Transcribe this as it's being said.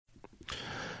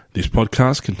This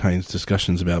podcast contains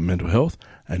discussions about mental health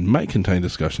and may contain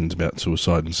discussions about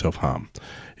suicide and self-harm.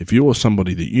 If you or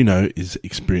somebody that you know is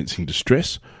experiencing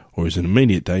distress or is in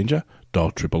immediate danger,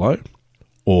 dial 000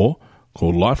 or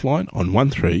call Lifeline on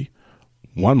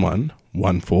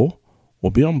 131114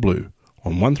 or Beyond Blue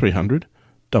on 1300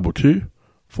 22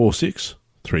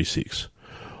 4636.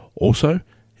 Also,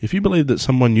 if you believe that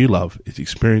someone you love is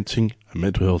experiencing a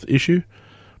mental health issue,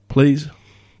 please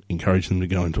encourage them to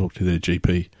go and talk to their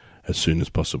GP as soon as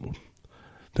possible.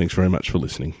 Thanks very much for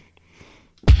listening.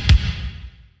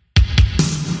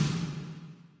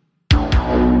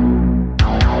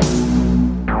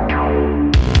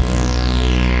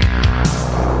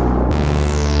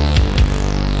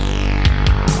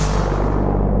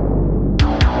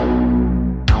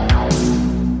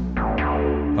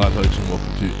 Hi folks, and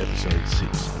welcome to episode 6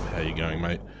 of How You Going,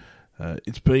 Mate?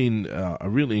 It's been a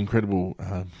really incredible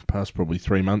past probably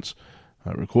 3 months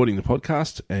recording the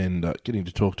podcast and getting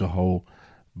to talk to a whole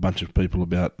bunch of people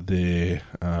about their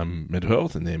mental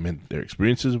health and their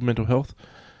experiences of mental health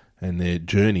and their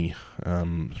journey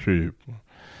through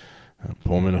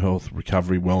poor mental health,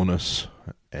 recovery, wellness,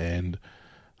 and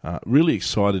really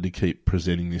excited to keep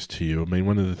presenting this to you. I mean,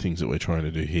 one of the things that we're trying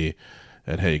to do here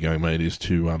at How You Going, Mate is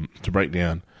to break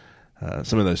down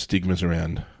some of those stigmas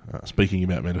around speaking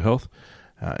about mental health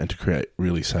and to create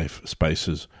really safe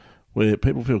spaces where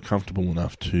people feel comfortable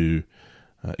enough to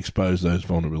expose those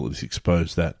vulnerabilities,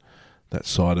 expose that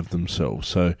side of themselves.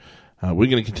 So we're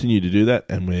going to continue to do that,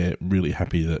 and we're really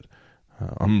happy that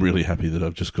I'm really happy that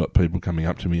I've just got people coming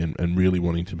up to me and really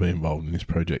wanting to be involved in this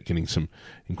project, getting some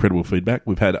incredible feedback.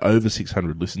 We've had over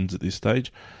 600 listens at this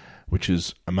stage, which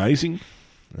is amazing.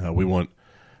 We want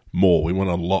more. We want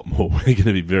a lot more. We're going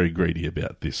to be very greedy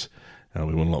about this.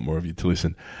 We want a lot more of you to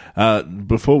listen.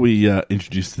 Before we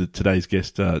introduce today's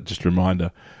guest, just a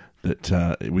reminder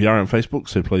that we are on Facebook,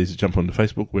 so please jump onto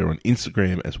Facebook. We're on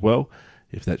Instagram as well,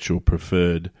 if that's your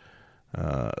preferred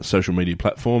social media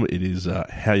platform. It is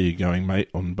How You Going, Mate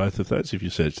on both of those. If you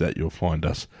search that, you'll find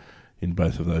us in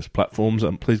both of those platforms.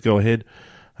 Please go ahead,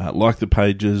 like the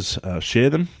pages, share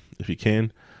them if you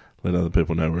can. Let other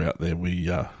people know we're out there.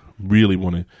 We really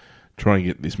want to try and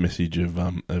get this message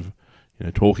of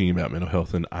talking about mental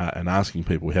health and asking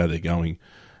people how they're going.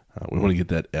 We want to get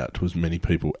that out to as many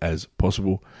people as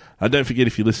possible. Don't forget,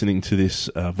 if you're listening to this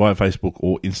via Facebook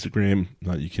or Instagram,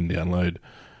 you can download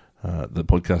the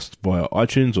podcast via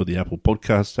iTunes or the Apple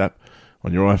Podcasts app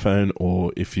on your iPhone,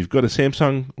 or if you've got a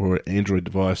Samsung or an Android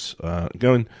device,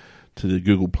 go into the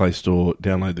Google Play Store,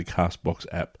 download the Castbox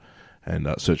app, and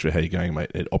search for How You Going, Mate.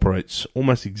 It operates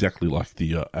almost exactly like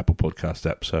the Apple Podcast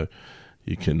app, so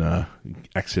you can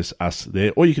access us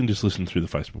there, or you can just listen through the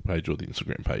Facebook page or the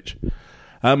Instagram page.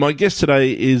 My guest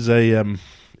today is a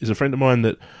friend of mine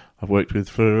that I've worked with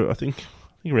for I think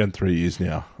around 3 years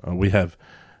now. We have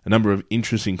a number of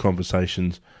interesting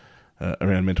conversations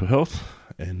around mental health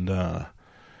and the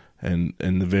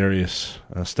various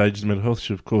stages of mental health.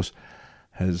 She, of course,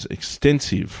 has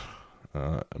extensive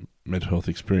mental health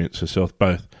experience herself,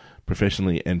 both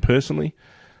professionally and personally.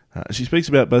 She speaks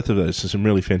about both of those. So some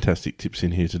really fantastic tips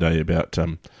in here today about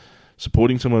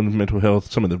supporting someone with mental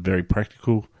health, some of the very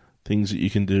practical things that you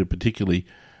can do, particularly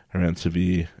around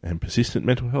severe and persistent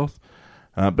mental health,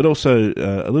 but also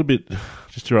a little bit,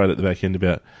 just to right at the back end,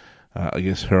 about,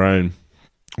 her own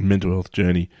mental health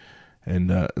journey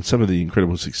and some of the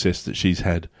incredible success that she's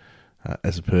had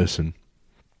as a person.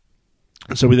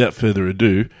 So without further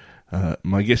ado,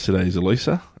 my guest today is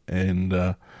Elisa,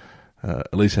 and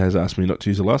Elisa has asked me not to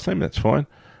use her last name. That's fine.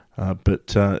 But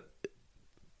the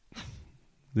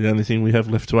only thing we have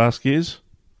left to ask is,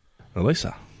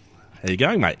 Elisa, how you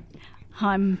going, mate?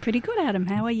 I'm pretty good, Adam.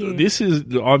 How are you?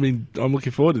 I'm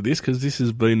looking forward to this because this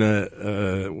has been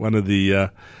one of the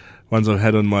ones I've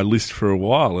had on my list for a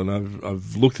while, and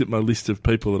I've looked at my list of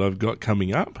people that I've got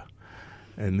coming up,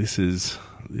 and this is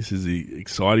the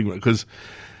exciting one because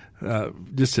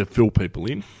just to fill people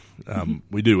in,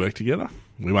 we do work together.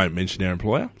 We won't mention our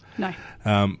employer. No.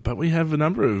 But we have a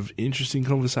number of interesting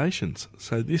conversations.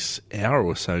 So this hour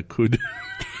or so could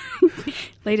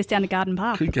lead us down to Garden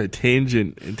Park. Could go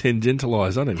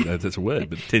tangentialise. I don't even know if that's a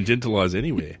word, but tangentialise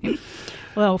anywhere.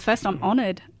 Well, first, I'm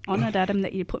honoured, Adam,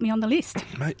 that you put me on the list.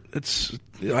 Mate,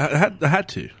 I had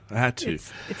to.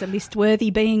 It's a list worthy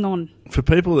being on. For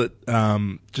people that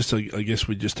I guess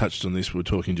we just touched on this. We were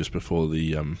talking just before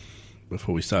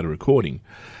before we started recording.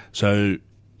 So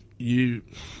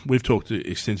we've talked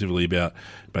extensively about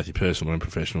both your personal and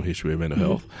professional history of mental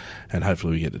health, and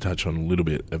hopefully we get to touch on a little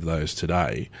bit of those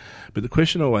today. But the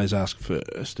question I always ask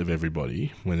first of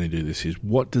everybody when they do this is,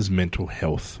 what does mental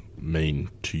health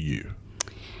mean to you?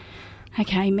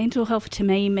 Okay, mental health to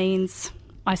me means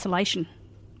isolation,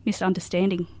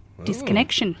 misunderstanding,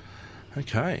 disconnection.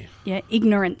 Okay. Yeah,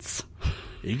 ignorance.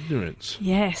 Ignorance.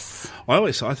 Yes.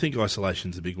 I think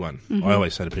isolation's a big one. I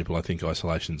always say to people, I think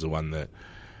isolation's the one that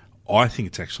I think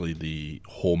it's actually the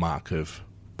hallmark of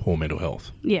poor mental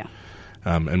health. Yeah.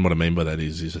 And what I mean by that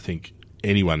is I think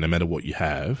anyone, no matter what you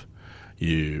have,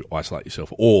 you isolate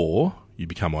yourself or you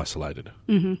become isolated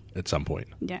at some point.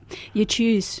 Yeah. You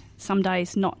choose some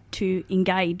days not to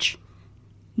engage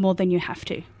more than you have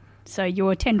to. So you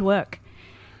attend work,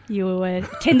 you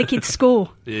attend the kids'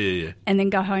 school, Yeah. and then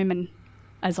go home and,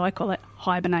 as I call it,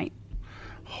 hibernate.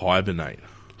 Hibernate.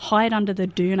 Hide under the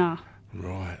doona.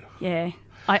 Right. Yeah.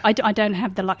 I don't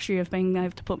have the luxury of being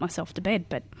able to put myself to bed,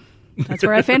 but that's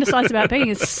where I fantasize about being,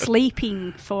 is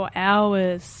sleeping for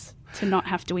hours to not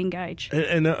have to engage.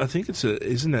 And I think that's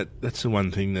the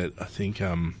one thing that I think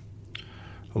a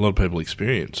lot of people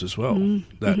experience as well,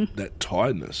 that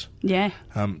tiredness. Yeah.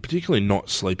 Particularly not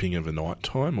sleeping of a night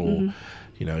time or,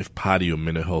 if part of your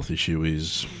mental health issue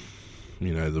is,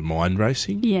 the mind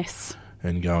racing Yes.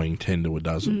 and going 10 to a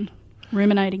dozen.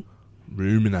 Ruminating.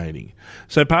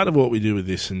 So part of what we do with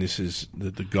this, and this is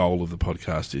the goal of the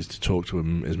podcast, is to talk to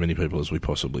as many people as we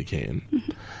possibly can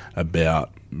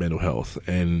about mental health,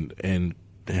 and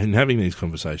having these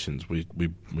conversations, we're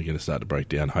going to start to break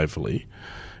down, hopefully,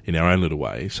 in our own little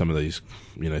way, some of these,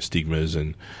 stigmas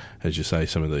and, as you say,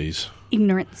 some of this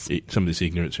ignorance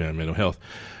around mental health.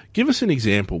 Give us an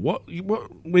example. What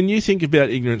when you think about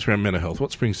ignorance around mental health,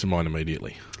 what springs to mind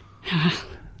immediately?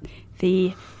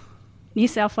 The New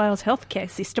South Wales healthcare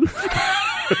system.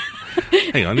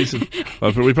 Hang on,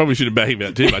 we probably shouldn't bang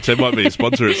about too much. They might be a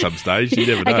sponsor at some stage. You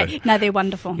never know. Okay, no, they're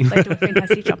wonderful. They do a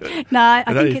fantastic job. No,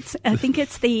 I think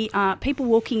it's the people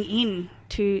walking in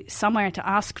to somewhere to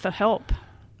ask for help,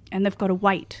 and they've got a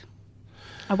wait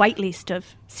list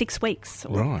of 6 weeks,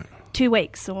 or 2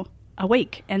 weeks, or a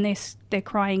week, and they're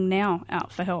crying now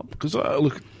out for help. Because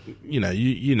look, you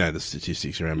know the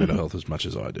statistics around mental health as much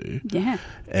as I do. Yeah.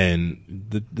 And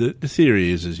the theory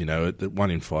is that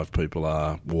 1 in 5 people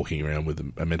are walking around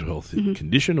with a mental health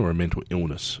condition or a mental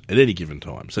illness at any given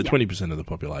time. So 20% of the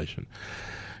population.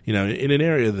 In an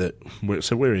area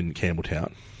we're in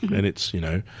Campbelltown, and it's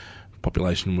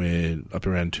population we're up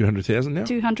around 200,000 now.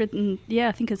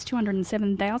 I think it's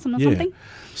 207,000 or something.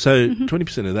 So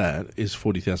 20% of that is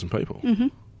 40,000 people.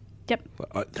 Yep.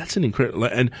 That's an incredible.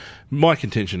 And my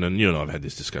contention, and you and I have had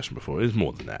this discussion before, there's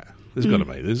more than that. There's got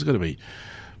to be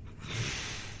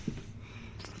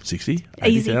 60,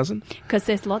 80,000. Because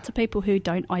there's lots of people who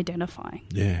don't identify.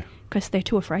 Yeah. Because they're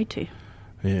too afraid to.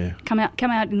 Yeah. Come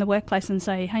out in the workplace and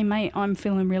say, "Hey mate, I'm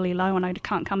feeling really low and I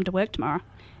can't come to work tomorrow."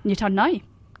 And you're told, "No, you've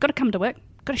got to come to work.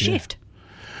 Got a shift."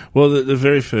 Well, the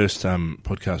very first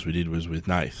podcast we did was with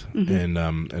Nath, and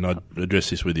I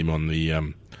addressed this with him on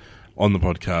the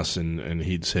podcast, and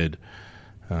he'd said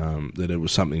that it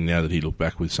was something now that he looked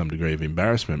back with some degree of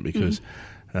embarrassment because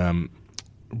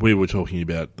we were talking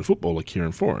about the footballer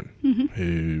Kieran Foran,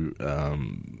 who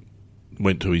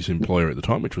went to his employer at the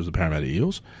time, which was the Parramatta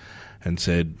Eels, and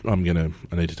said, I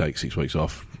need to take 6 weeks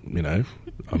off,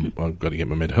 I've got to get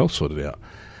my mental health sorted out.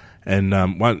 And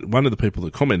one of the people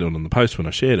that commented on the post when I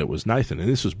shared it was Nathan, and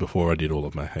this was before I did all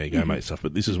of my How You Go Mate stuff,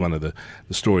 but this is one of the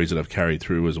stories that I've carried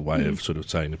through as a way of sort of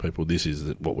saying to people, this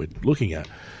is what we're looking at.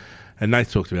 And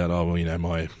Nathan talked about,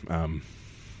 my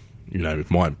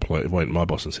if my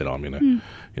boss had said, I'm going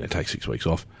to take 6 weeks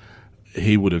off,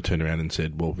 he would have turned around and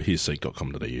said, well, here's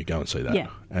seek.com.au, go and see that. Yeah.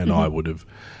 And I would have,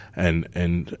 and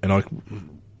I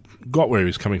got where he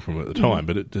was coming from at the time,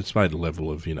 but it displayed a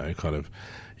level of, kind of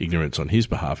ignorance on his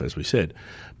behalf, as we said.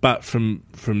 But from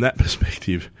that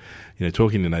perspective,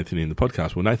 talking to Nathan in the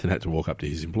podcast, well, Nathan had to walk up to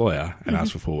his employer and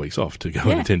ask for 4 weeks off to go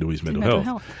and attend to his mental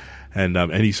health. And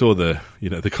he saw the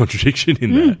contradiction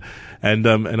in that.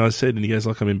 And I said, and he goes,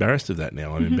 I'm embarrassed of that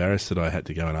now. I'm embarrassed that I had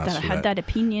to go and ask that for I had that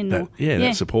opinion.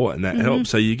 That support and that help.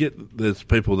 So you get there's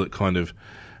people that kind of,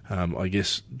 I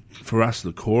guess, for us,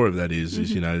 the core of that is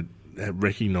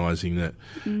recognising that,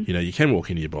 you can walk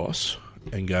into your boss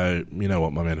and go, you know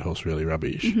what, my mental health's really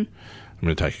rubbish. I'm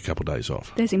going to take a couple of days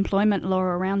off. There's employment law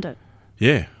around it.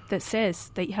 Yeah. That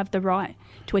says that you have the right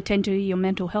to attend to your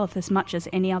mental health as much as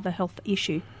any other health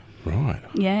issue. Right.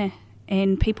 Yeah.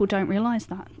 And people don't realise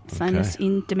that. Same as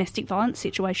in domestic violence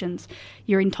situations.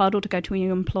 You're entitled to go to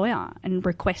your employer and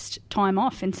request time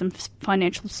off and some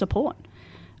financial support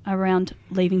around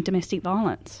leaving domestic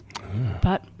violence.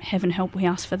 But heaven help, we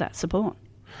ask for that support.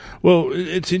 Well,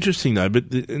 it's interesting though, but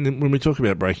when we talk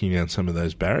about breaking down some of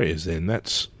those barriers, then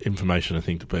that's information I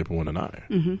think that people want to know.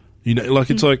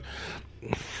 It's like,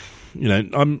 you know,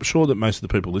 I'm sure that most of the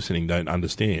people listening don't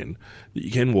understand that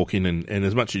you can walk in and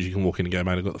as much as you can walk in and go,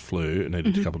 mate, I've got the flu and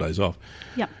needed a couple of days off.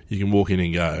 Yep. You can walk in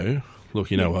and go,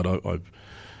 look, you know what, I've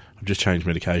just changed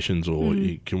medications, or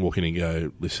you can walk in and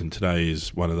go, listen, today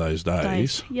is one of those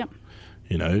days. Yep.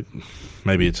 You know,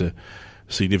 maybe it's a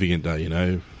significant day, you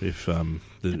know, if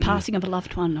the passing of a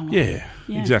loved one. Or,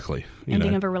 exactly.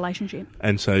 Ending of a relationship.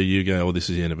 And so you go, oh, this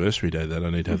is the anniversary day that I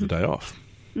need to have the day off.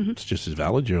 It's just as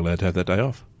valid. You're allowed to have that day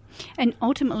off. And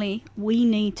ultimately, we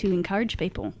need to encourage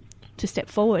people to step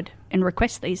forward and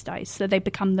request these days so they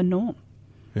become the norm.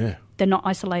 Yeah. They're not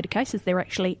isolated cases. They're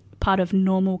actually part of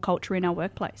normal culture in our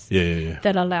workplace. Yeah.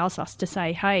 That allows us to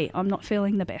say, hey, I'm not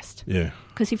feeling the best. Yeah.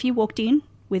 Because if you walked in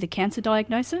with a cancer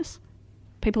diagnosis,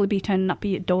 people would be turning up at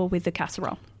your door with the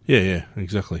casserole. Yeah,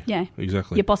 exactly. Yeah.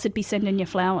 Exactly. Your boss would be sending you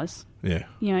flowers. Yeah.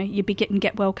 You know, you'd be getting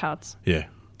get well cards. Yeah.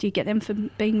 Do you get them for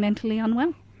being mentally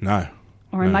unwell? No.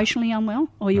 Or emotionally unwell?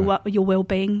 Or your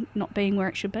well-being not being where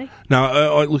it should be? No,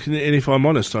 I look, and if I'm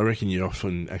honest, I reckon you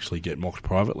often actually get mocked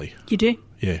privately. You do?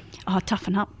 Yeah. Oh,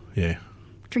 toughen up. Yeah.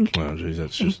 Drink. Well, geez,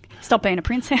 that's just... Stop being a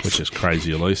princess. Which is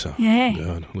crazy, Elisa. Yeah.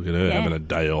 God, look at her having a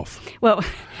day off. Well,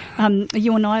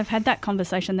 you and I have had that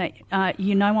conversation that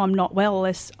you know I'm not well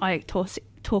unless I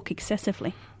talk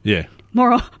excessively. Yeah.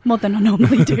 More than I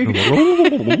normally do.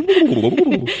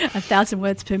 1,000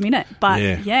 words per minute. But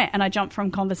and I jump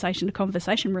from conversation to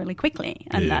conversation really quickly.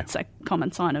 And that's a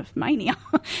common sign of mania.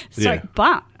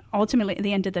 But ultimately, at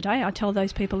the end of the day, I tell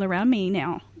those people around me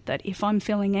now that if I'm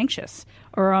feeling anxious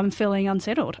or I'm feeling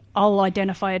unsettled, I'll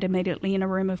identify it immediately in a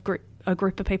room of a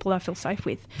group of people I feel safe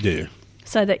with. Yeah.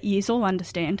 So that you all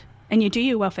understand. And you do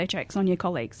your welfare checks on your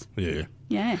colleagues. Yeah.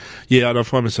 Yeah. Yeah, and I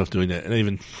find myself doing that. And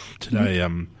even today,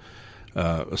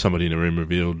 somebody in a room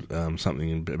revealed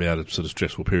something about a sort of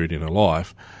stressful period in her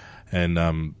life.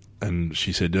 And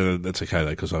she said, that's okay,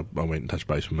 though, because I went and touched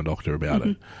base with my doctor about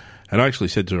it. And I actually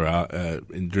said to her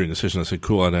during the session, I said,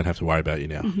 cool, I don't have to worry about you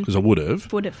now. Because I would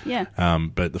have. Would have, yeah.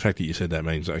 But the fact that you said that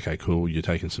means, okay, cool, you're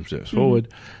taking some steps forward.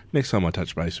 Next time I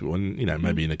touch base with one, you know,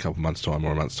 maybe in a couple of months' time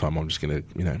or a month's time, I'm just going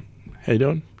to, you know, how you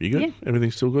doing? You good? Yeah.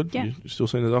 Everything's still good? Yeah. You still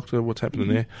seeing the doctor? What's happening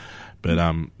there? But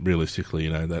realistically,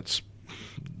 you know, that's,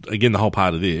 again, the whole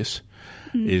part of this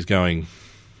is going,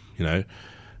 you know,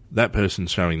 that person's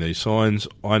showing these signs.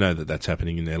 I know that that's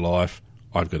happening in their life.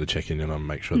 I've got to check in and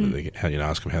make sure that they,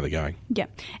 ask them how they're going. Yeah,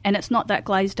 and it's not that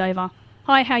glazed over.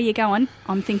 Hi, how you going?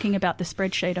 I'm thinking about the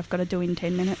spreadsheet I've got to do in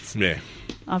 10 minutes. Yeah.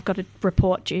 I've got a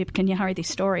report due. Can you hurry this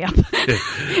story up?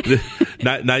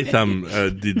 Nathan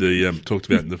did the talked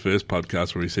about in the first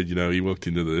podcast where he said, you know, he walked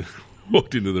into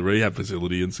the rehab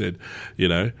facility and said, you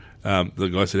know, the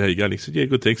guy said, how you going? He said, yeah,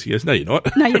 good, thanks. He goes, no, you're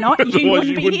not. No, you're not. You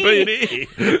wouldn't be in here.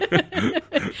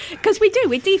 Because we do.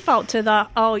 We default to the,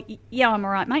 oh, yeah, I'm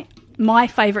all right, mate. My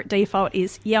favourite default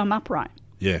is, yeah, I'm upright.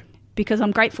 Yeah. Because I'm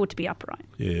grateful to be upright.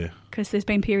 Yeah. Because there's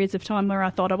been periods of time where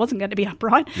I thought I wasn't going to be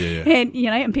upright. Yeah. And, you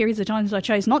know, and periods of times I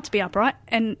chose not to be upright.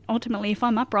 And ultimately, if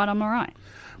I'm upright, I'm all right.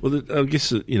 Well, I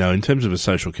guess, you know, in terms of a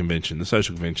social convention, the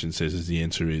social convention says the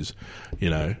answer is, you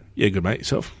know, yeah, good, mate,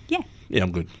 yourself? Yeah. Yeah,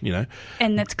 I'm good, you know.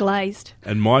 And that's glazed.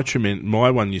 And my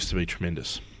one used to be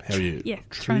tremendous. How are you? Yeah,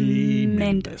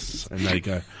 tremendous. And they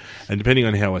go, and depending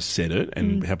on how I said it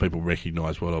and how people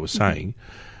recognise what I was saying,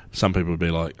 some people would be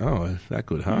like, oh, that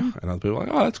good, huh? And other people are like,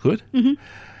 oh, that's good. You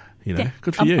know,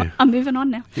 good for you. I'm moving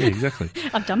on now. Yeah, exactly.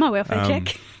 I've done my welfare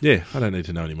check. Yeah, I don't need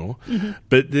to know anymore.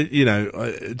 But, you know,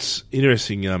 it's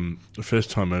interesting. The first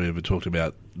time I ever talked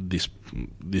about this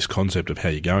concept of how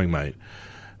you're going, mate,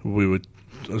 I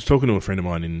was talking to a friend of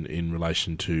mine in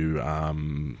relation to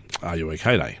Are You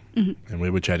OK Day? And we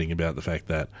were chatting about the fact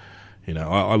that, you know,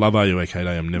 I love Are You OK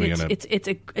Day. I'm never going to...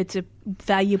 It's a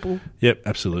valuable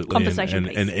absolutely. Conversation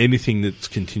and anything that's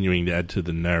continuing to add to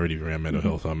the narrative around mental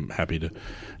health, I'm happy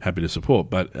to support.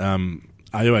 But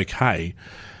Are You OK,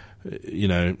 you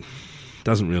know,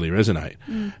 doesn't really resonate.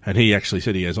 And he actually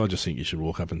said, he goes, I just think you should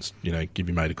walk up and, you know, give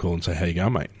your mate a call and say, how you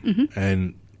going, mate?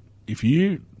 And if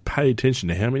you pay attention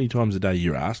to how many times a day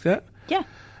you're asked that,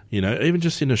 you know, even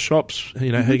just in the shops,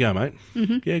 you know, how you going,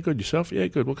 mate? Yeah, good, yourself? Yeah,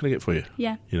 good, what can I get for you?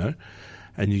 Yeah. You know,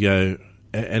 and you go,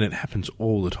 and it happens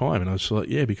all the time. And I was like,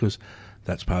 yeah, because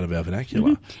that's part of our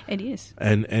vernacular. It is.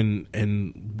 And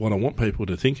what I want people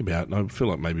to think about, and I feel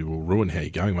like maybe we'll ruin how you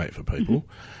going, mate, for people,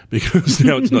 because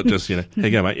now it's not just, you know, how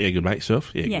you going, mate? Yeah, good, mate, yourself?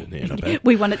 Yeah, good, yeah, not bad.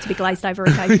 We want it to be glazed over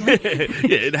occasionally.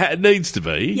 It needs to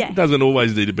be. Yeah. It doesn't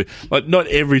always need to be. Like, not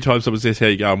every time someone says, how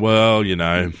you going? Well, you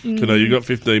know, you've got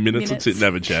 15 minutes, let's sit and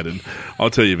have a chat, and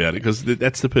I'll tell you about it, because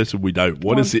that's the person we don't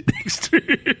want to sit next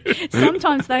to.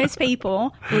 Sometimes those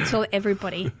people will tell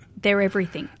everybody They're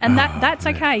everything. And that's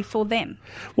okay for them.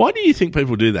 Why do you think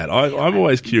people do that? I'm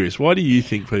always curious. Why do you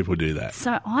think people do that?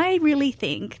 So I really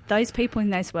think those people in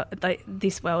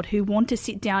this world who want to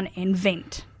sit down and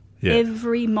vent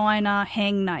every minor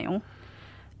hangnail,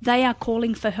 they are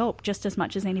calling for help just as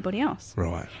much as anybody else.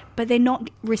 Right. But they're not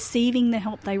receiving the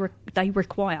help they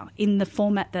require in the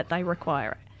format that they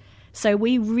require it. So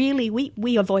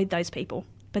we avoid those people.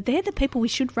 But they're the people we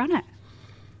should run at.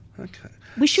 Okay.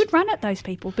 We should run at those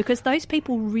people because those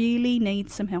people really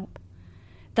need some help.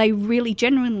 They really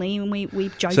genuinely, and we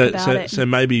joke about it. So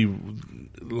maybe,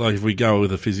 like if we go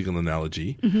with a physical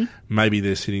analogy, maybe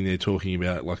they're sitting there talking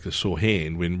about like a sore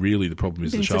hand when really the problem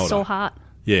is the shoulder. It's a sore heart.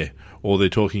 Yeah. Or they're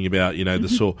talking about, the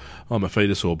sore, my feet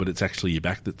are sore, but it's actually your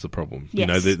back that's the problem.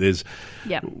 Yes.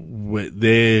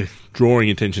 They're drawing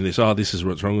attention to this, this is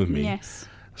what's wrong with me. Yes.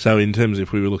 So in terms of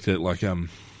if we were looked at like,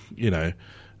 again,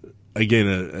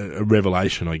 a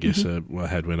revelation, I guess, I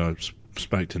had when I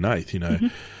spoke to Nath,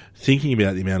 thinking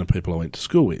about the amount of people I went to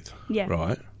school with,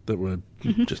 right, that were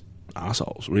just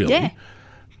arseholes, really. Yeah.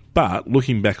 But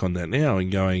looking back on that now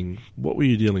and going, what were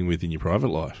you dealing with in your private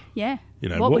life? Yeah.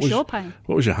 What was your pain?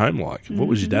 What was your home like? What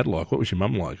was your dad like? What was your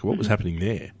mum like? What was happening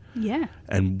there? Yeah.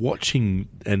 And watching,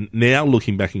 and now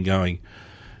looking back and going,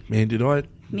 man, did I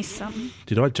miss something?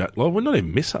 Did I judge? Well, not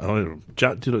even miss something.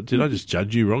 Did I just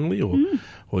judge you wrongly,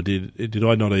 or did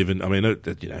I not even? I mean,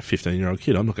 15-year-old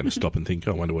kid. I'm not going to stop and think.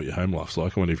 I wonder what your home life's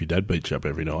like. I wonder if your dad beats you up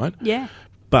every night. Yeah.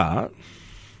 But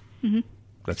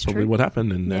that's probably what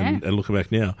happened. And looking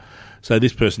back now, so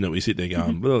this person that we sit there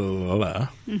going, blah, blah, blah,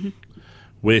 blah,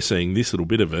 we're seeing this little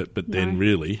bit of it, but then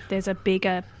really there's a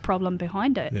bigger problem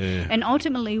behind it. Yeah. And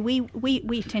ultimately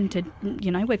we tend to,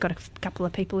 we've got a couple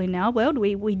of people in our world,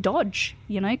 we dodge,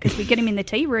 because we get them in the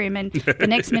tea room and the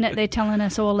next minute they're telling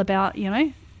us all about,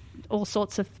 all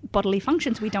sorts of bodily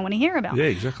functions we don't want to hear about. Yeah,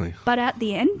 exactly. But at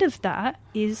the end of that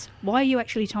is, why are you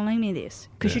actually telling me this?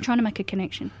 Because you're trying to make a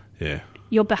connection. Yeah.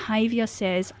 Your behaviour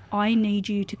says, I need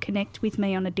you to connect with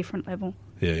me on a different level.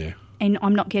 Yeah, yeah. And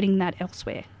I'm not getting that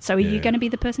elsewhere. So are you going to be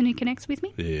the person who connects with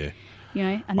me?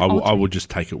 Yeah. And I will just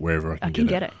take it wherever I can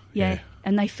get it. Yeah.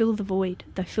 And they fill the void.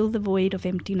 They fill the void of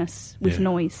emptiness with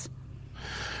noise.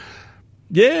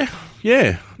 Yeah.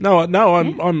 No,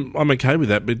 I'm okay with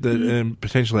that, but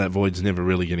potentially that void's never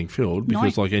really getting filled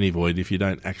because, like any void, if you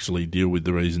don't actually deal with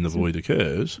the reason the void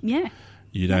occurs,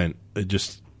 you don't. It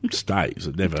just stays.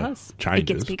 It never changes. It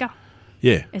gets bigger.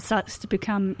 Yeah. It starts to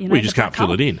become, you just can't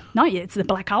fill it in. No, it's the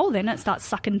black hole then. It starts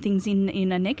sucking things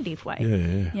in a negative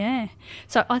way. Yeah.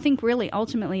 So I think really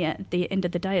ultimately at the end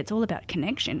of the day, it's all about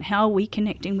connection. How are we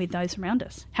connecting with those around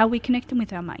us? How are we connecting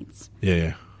with our mates?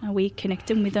 Yeah. Are we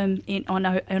connecting with them on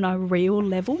a real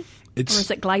level? Or is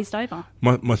it glazed over?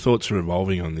 My thoughts are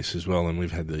evolving on this as well, and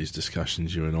we've had these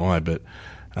discussions, you and I, but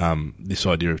this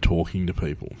idea of talking to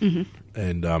people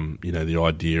and, the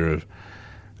idea of,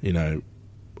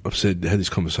 I've had this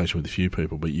conversation with a few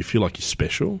people, but you feel like you're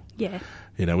special. Yeah.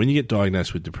 When you get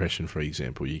diagnosed with depression, for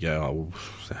example, you go, "Oh, well,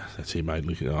 that's it, mate.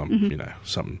 Look,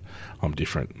 something. I'm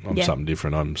different. I'm something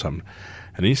different. I'm something."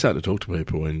 And then you start to talk to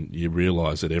people, and you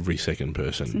realise that every second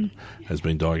person has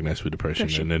been diagnosed with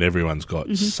depression, and that everyone's got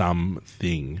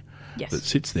something that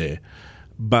sits there.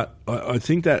 But I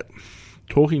think that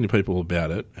talking to people about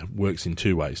it works in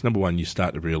two ways. Number one, you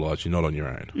start to realise you're not on your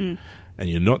own. And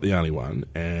you're not the only one,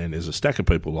 and there's a stack of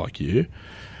people like you.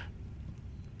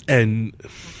 And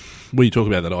when you talk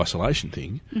about that isolation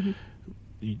thing,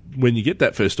 when you get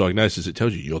that first diagnosis, it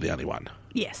tells you you're the only one.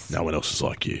 Yes. No one else is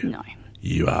like you. No.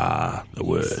 You are the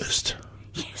worst.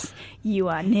 Yes. You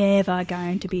are never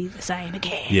going to be the same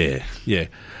again. Yeah.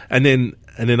 And then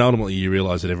ultimately you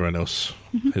realise that everyone else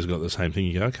has got the same thing.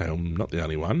 You go, okay, I'm not the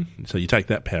only one. So you take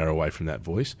that power away from that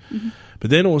voice. But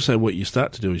then also what you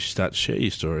start to do is you start to share your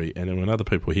story, and then when other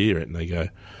people hear it and they go,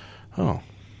 oh,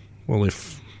 well,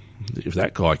 if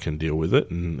that guy can deal with it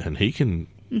and he can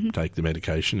take the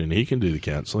medication and he can do the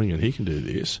counselling and he can do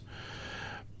this.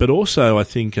 But also I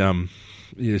think, as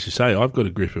you say, I've got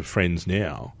a group of friends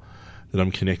now that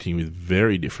I'm connecting with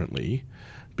very differently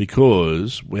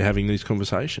because we're having these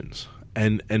conversations.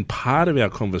 And part of our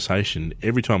conversation,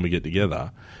 every time we get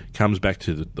together, comes back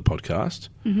to the podcast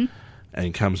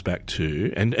and comes back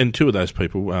to... And two of those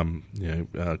people,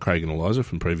 Craig and Eliza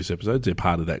from previous episodes, they're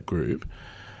part of that group.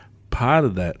 Part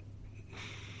of that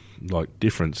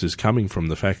difference is coming from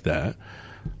the fact that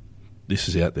this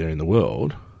is out there in the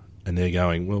world and they're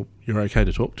going, well, you're okay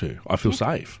to talk to. I feel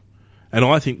safe. And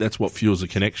I think that's what fuels the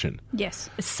connection. Yes,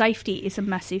 safety is a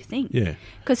massive thing. Yeah.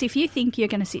 Because if you think you're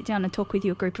going to sit down and talk with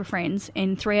your group of friends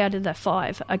and 3 out of the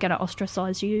 5 are going to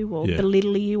ostracise you or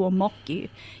belittle you or mock you,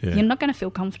 you're not going to feel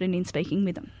confident in speaking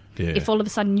with them. Yeah. If all of a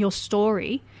sudden your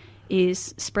story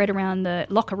is spread around the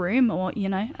locker room or,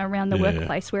 around the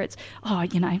workplace where it's,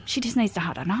 she just needs to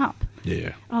harden up.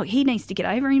 Yeah. Oh, he needs to get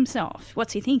over himself.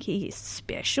 What's he think? He's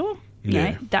special?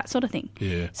 That sort of thing.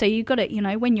 Yeah. So you've got to,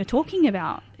 when you're talking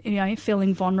about,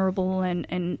 feeling vulnerable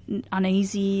and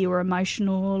uneasy or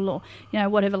emotional or,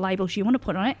 whatever labels you want to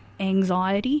put on it,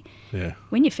 anxiety. Yeah.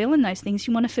 When you're feeling those things,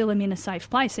 you want to feel them in a safe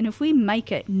place. And if we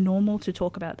make it normal to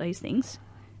talk about these things,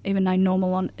 even though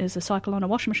normal is a cycle on a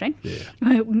washing machine,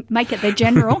 make it the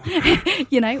general,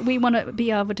 we want to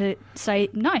be able to say,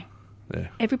 no,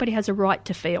 everybody has a right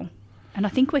to feel. And I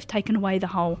think we've taken away the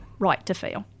whole right to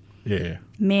feel. Yeah.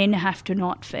 Men have to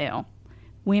not feel.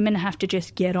 Women have to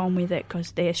just get on with it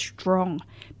because they're strong.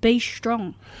 Be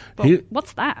strong. Well,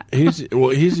 what's that? Here's the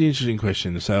interesting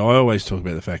question. So I always talk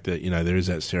about the fact that, there is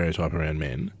that stereotype around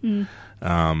men. Men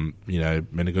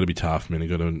have got to be tough. Men have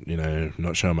got to,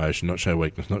 not show emotion, not show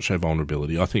weakness, not show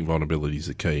vulnerability. I think vulnerability is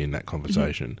the key in that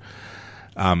conversation.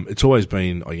 It's always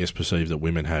been, I guess, perceived that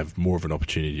women have more of an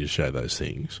opportunity to show those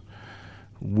things.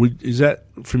 Is that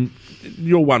from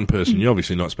you're one person? You're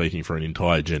obviously not speaking for an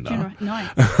entire gender. No,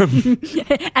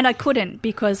 and I couldn't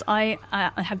because I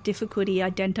have difficulty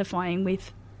identifying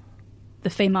with the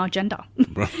female gender.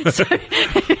 Right. So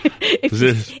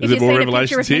is it more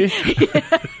revelations here?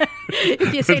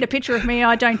 If you see a picture of me,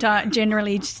 I don't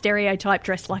generally stereotype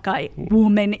dressed like a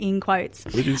woman in quotes.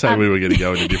 We didn't say we were going to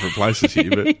go into different places here,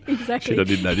 but exactly. Shit, I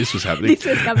didn't know this was happening. This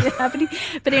was happening.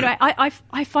 But anyway,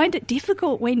 I find it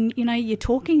difficult when, you're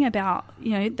talking about,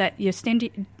 that your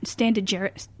standard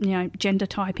gender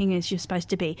typing is you're supposed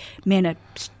to be men are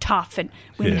tough and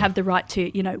women have the right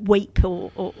to, weep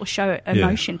or show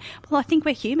emotion. Well, I think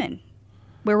we're human.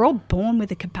 We're all born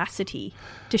with a capacity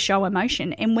to show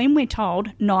emotion. And when we're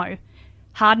told, no,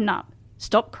 harden up,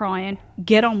 stop crying,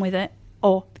 get on with it,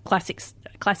 or the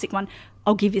classic one,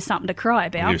 I'll give you something to cry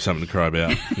about. Give you something to cry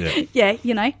about, yeah.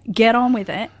 Yeah, get on with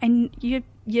it. And you're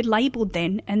labelled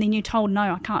then, and then you're told, no,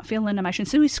 I can't feel an emotion.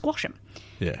 So we squash them.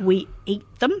 Yeah. We eat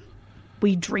them.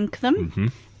 We drink them. Mm-hmm.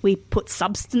 We put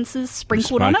substances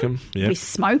sprinkled on them. We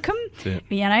smoke them.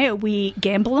 Yep. We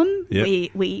gamble them.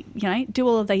 Yep. We do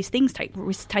all of these things, take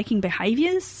risk-taking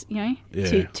behaviours,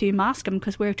 to mask them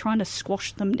because we're trying to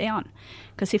squash them down.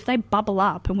 Because if they bubble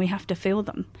up and we have to feel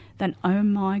them, then, oh,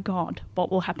 my God,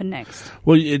 what will happen next?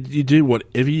 Well, you do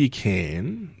whatever you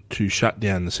can to shut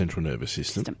down the central nervous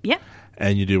system. Yep.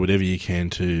 And you do whatever you can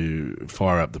to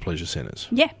fire up the pleasure centres.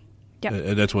 Yeah.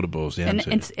 Yep. That's what it boils down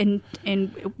to.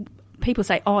 And people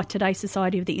say, today's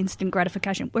society of the instant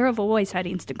gratification. We've always had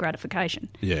instant gratification.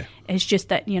 Yeah. It's just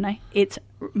that, it's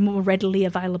more readily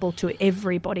available to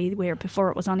everybody, where before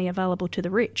it was only available to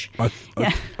the rich. I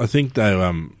think,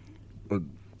 though, I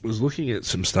was looking at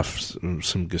some stuff,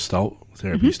 some Gestalt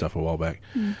therapy stuff a while back,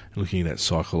 looking at that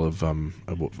cycle of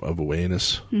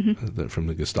awareness from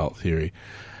the Gestalt theory.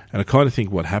 And I kind of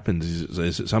think what happens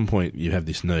is at some point you have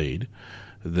this need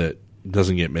that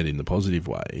doesn't get met in the positive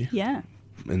way. Yeah.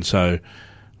 And so,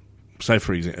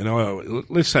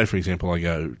 let's say, for example, I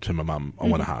go to my mum, I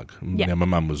want a hug. Yep. Now, my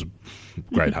mum was a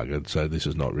great hugger, so this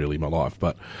is not really my life,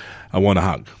 but I want a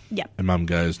hug. Yep. And mum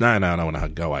goes, no, I don't want a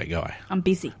hug, go away. I'm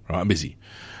busy. Right, I'm busy.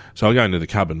 So I go into the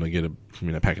cupboard and I get a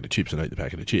packet of chips and eat the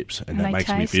packet of chips. And that makes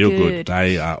me feel good.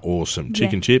 They are awesome.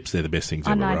 Chicken chips, they're the best things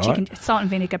ever, right? Salt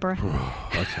and vinegar, bro.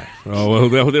 Okay. Oh,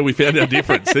 well, there we found our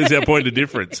difference. There's our point of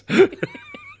difference.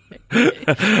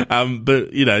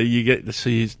 But you get to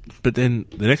see. But then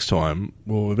the next time,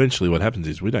 well, eventually, what happens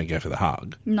is we don't go for the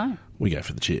hug. No, we go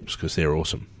for the chips because they're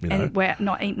awesome. And we're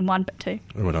not eating one but two.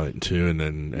 And we're not eating two, and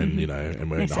then and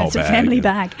we're in the whole it's bag. It's a family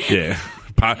bag. Yeah.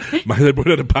 They put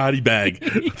out a party bag.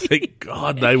 Thank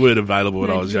God they weren't available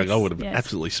when I was young. I would have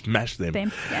absolutely smashed them.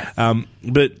 Yes.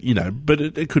 But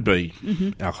it could be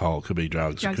alcohol, it could be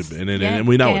drugs. It could be, and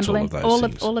we know gambling, it's all of those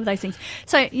things. All of those things.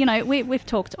 So we've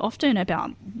talked often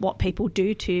about what people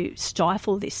do to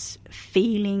stifle this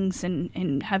feelings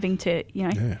and having to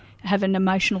have an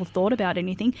emotional thought about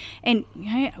anything. And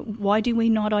why do we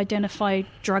not identify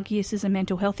drug use as a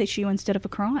mental health issue instead of a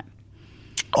crime?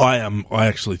 I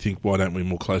actually think, why don't we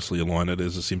more closely align it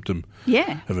as a symptom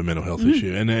of a mental health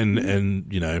issue? And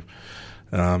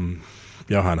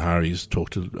Johan Hari's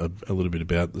talked a little bit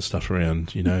about the stuff around,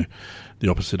 the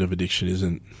opposite of addiction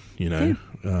isn't,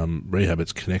 rehab,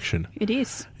 it's connection. It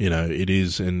is. It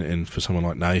is, and for someone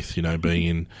like Nath, being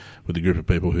in with a group of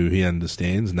people who he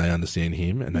understands and they understand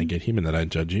him and they get him and they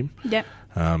don't judge him. Yep.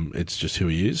 It's just who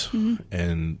he is.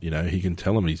 And, he can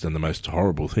tell them he's done the most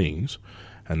horrible things.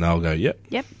 And they'll go, yep,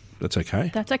 that's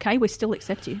okay. That's okay. We still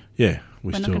accept you. Yeah,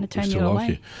 we're not going to turn you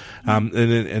away. You.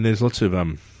 And there's lots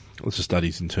of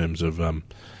studies in terms of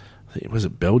was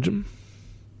it Belgium,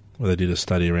 where they did a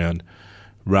study around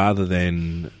rather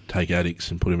than take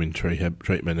addicts and put them in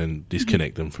treatment and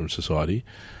disconnect them from society,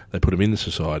 they put them in the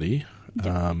society,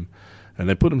 and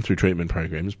they put them through treatment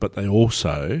programs, but they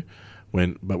also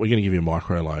went, but we're going to give you a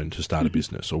microloan to start a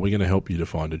business, or we're going to help you to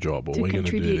find a job, or we're going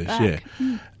to do this. Back.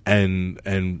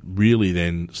 And really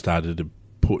then started to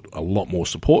put a lot more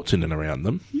supports in and around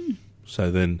them.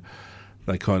 So then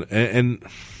they kind of, and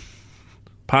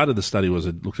part of the study was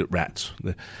it looked at rats.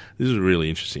 This is really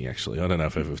interesting, actually. I don't know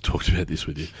if I've ever talked about this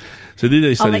with you. So they did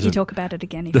these I'll let you talk about it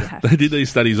again if you have. They did these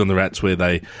studies on the rats where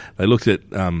they looked at,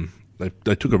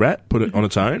 they took a rat, put it on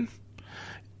its own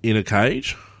in a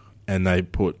cage, and they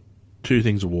put 2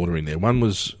 things of water in there. One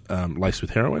was laced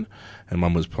with heroin, and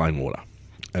one was plain water.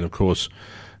 And of course,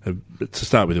 to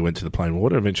start with, it went to the plain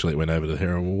water. Eventually, it went over to the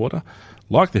heroin water,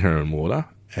 liked the heroin water,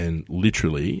 and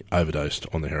literally overdosed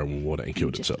on the heroin water and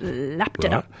killed itself. Lapped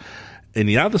it up. In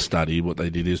the other study, what they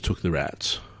did is took the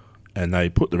rats, and they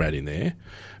put the rat in there,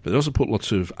 but they also put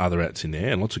lots of other rats in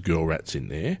there, and lots of girl rats in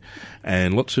there,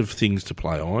 and lots of things to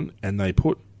play on, and they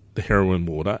put the heroin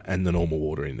water and the normal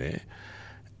water in there,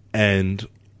 and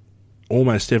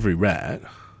almost every rat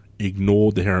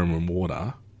ignored the heroin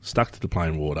water, stuck to the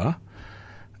plain water,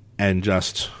 and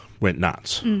just went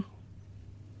nuts.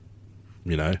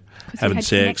 You know, having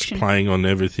sex, playing on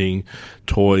everything,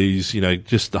 toys, you know,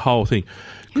 just the whole thing.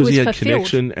 Because he had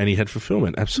connection and he had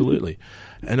fulfillment, absolutely.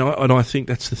 And I think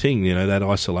that's the thing, you know, that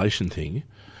isolation thing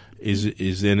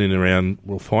is then in around,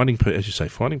 well, finding, as you say,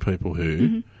 finding people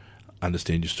who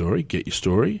understand your story, get your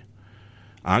story,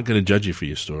 aren't going to judge you for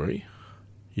your story,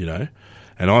 you know.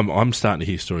 And I'm starting to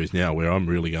hear stories now where I'm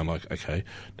really going like, okay,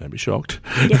 don't be shocked.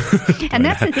 Yes. And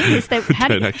that's the thing is that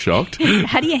don't act shocked.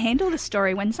 How do you handle the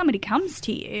story when somebody comes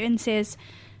to you and says,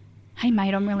 hey,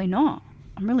 mate, I'm really not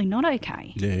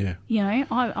okay. Yeah. You know,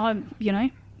 I you know,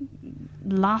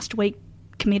 last week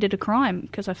committed a crime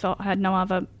because I felt I had no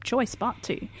other choice but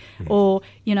to. Or,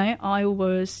 you know, I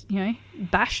was, you know,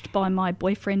 bashed by my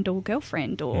boyfriend or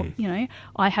girlfriend, or, you know,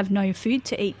 I have no food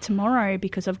to eat tomorrow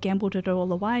because I've gambled it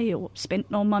all away or spent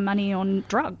all my money on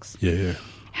drugs. Yeah.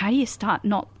 How do you start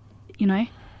not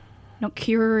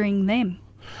curing them?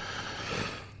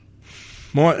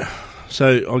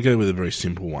 So I'll go with a very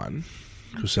simple one.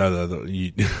 So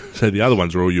the other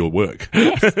ones are all your work.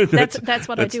 Yes, that's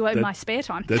what I do in my spare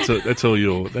time. That's all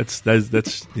your that's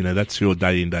your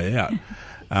day in, day out.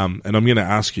 And I'm going to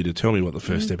ask you to tell me what the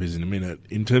first step is in a minute.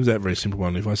 In terms of that very simple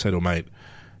one, if I say to a mate,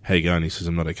 "How you going?" He says,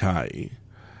 "I'm not okay."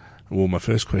 Well, my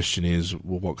first question is,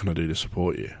 well, what can I do to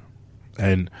support you?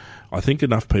 And I think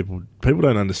enough people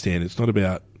don't understand. It's not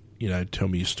about, you know, tell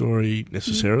me your story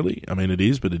necessarily. I mean, it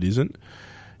is, but it isn't.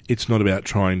 It's not about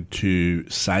trying to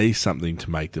say something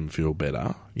to make them feel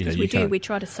better. You know, we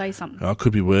try to say something. Oh, it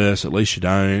could be worse, at least you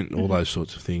don't, all those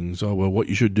sorts of things. Oh, well, what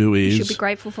you should do is... You should be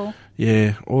grateful for.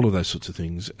 Yeah, all of those sorts of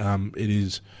things. It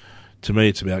is, to me,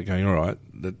 it's about going, all right,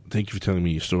 thank you for telling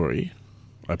me your story.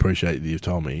 I appreciate that you've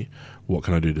told me. What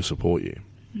can I do to support you?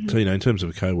 So, you know, in terms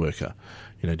of a co-worker,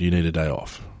 you know, do you need a day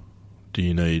off? Do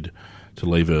you need to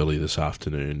leave early this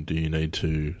afternoon? Do you need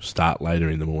to start later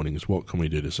in the mornings? What can we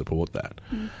do to support that?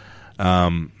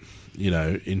 You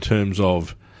know, in terms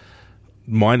of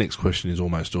my next question is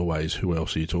almost always, who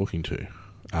else are you talking to?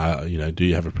 You know, do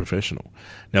you have a professional?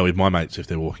 Now, with my mates, if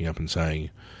they're walking up and saying,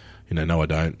 you know, no, I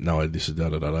don't, no, this is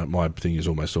da-da-da-da, my thing is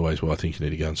almost always, well, I think you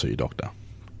need to go and see your doctor.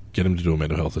 Get them to do a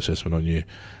mental health assessment on you.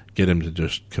 Get them to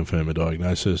just confirm a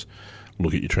diagnosis,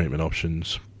 look at your treatment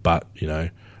options. But, you know,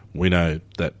 we know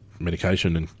that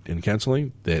medication and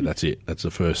counselling, that's it. That's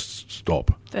the first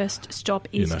stop. First stop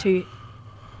is to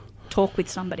talk with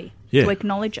somebody, to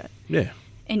acknowledge it. Yeah.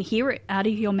 And hear it out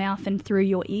of your mouth and through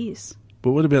your ears.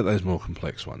 But what about those more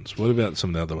complex ones? What about some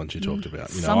of the other ones you talked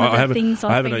about? You know, I haven't eaten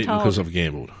because I've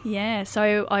gambled. Yeah,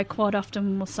 so I quite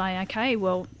often will say, okay,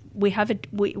 well,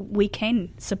 we can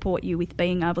support you with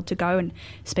being able to go and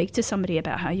speak to somebody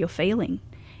about how you're feeling.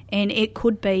 And it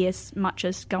could be as much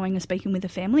as going and speaking with a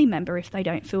family member if they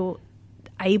don't feel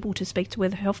able to speak to a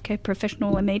healthcare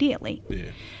professional immediately.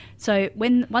 Yeah. So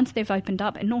once they've opened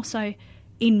up, and also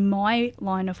in my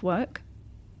line of work,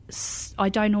 I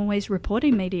don't always report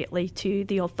immediately to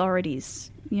the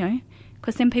authorities, you know,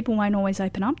 because then people won't always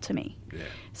open up to me. Yeah.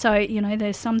 So, you know,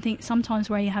 there's sometimes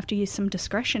where you have to use some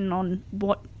discretion on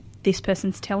what this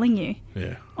person's telling you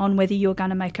on whether you're going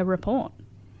to make a report.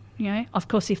 You know, of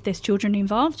course, if there's children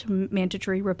involved,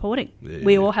 mandatory reporting. Yeah.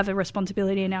 We all have a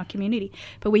responsibility in our community,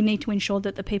 but we need to ensure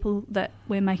that the people that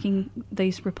we're making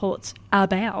these reports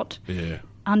about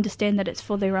understand that it's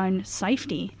for their own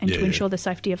safety and to ensure the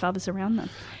safety of others around them.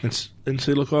 And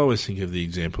see, look, I always think of the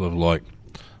example of, like,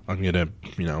 can get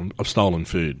I've stolen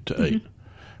food to eat.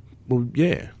 Well,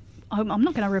 yeah. I'm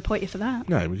not going to report you for that.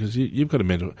 No, because you've got a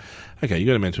mental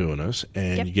illness,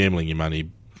 and you're gambling your money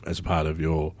as a part of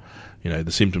your,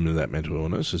 the symptom of that mental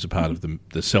illness, as a part of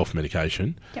the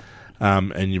self-medication. Yep.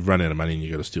 And you've run out of money and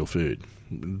you've got to steal food.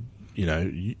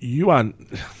 You aren't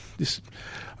this.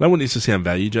 I don't want this to sound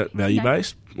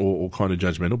value-based or kind of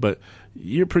judgmental, but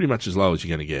you're pretty much as low as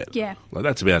you're going to get. Yeah. Like,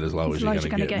 that's about as low as you're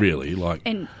going to get, really. Like,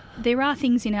 and there are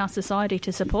things in our society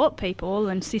to support people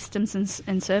and systems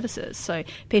and services. So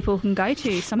people can go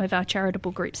to some of our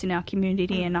charitable groups in our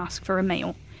community and ask for a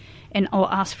meal,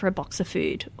 or ask for a box of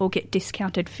food, or get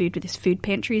discounted food with food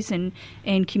pantries and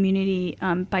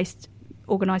community-based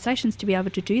organisations to be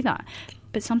able to do that.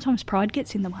 But sometimes pride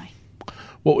gets in the way.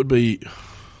 What would be...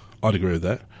 I'd agree with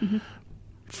that. Mm-hmm.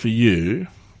 For you,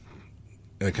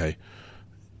 okay,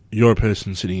 you're a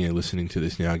person sitting here listening to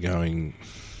this now going,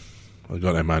 I've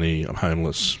got no money, I'm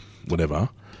homeless, whatever.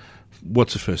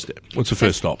 What's the first step? What's the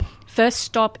first stop? First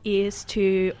stop is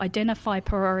to identify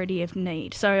priority of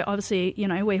need. So obviously,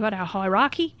 we've got our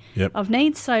hierarchy of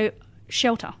needs. So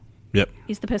shelter. Yep.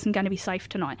 Is the person going to be safe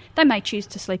tonight? They may choose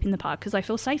to sleep in the park because they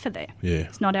feel safer there. Yeah.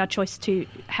 It's not our choice to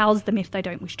house them if they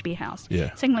don't wish to be housed.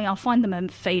 Yeah. Secondly, I'll find them a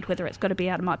feed, whether it's got to be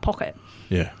out of my pocket.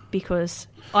 Yeah. Because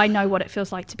I know what it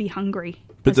feels like to be hungry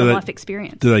as a life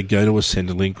experience. Do they go to a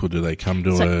Centrelink, or do they come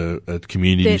to a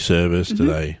community service? Do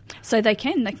they? So they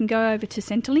can go over to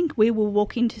Centrelink. We will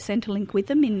walk into Centrelink with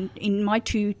them in my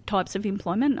two types of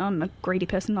employment. I'm a greedy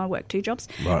person. I work two jobs.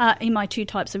 Right. In my two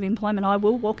types of employment, I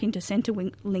will walk into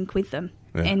Centrelink with them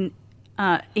and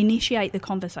initiate the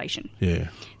conversation. Yeah.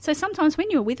 So sometimes when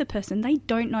you're with a person, they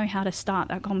don't know how to start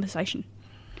that conversation.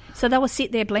 So they will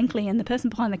sit there blankly, and the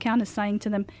person behind the counter is saying to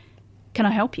them, "Can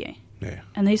I help you?" Yeah.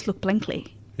 And they just look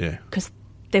blankly. Yeah. Because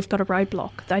they've got a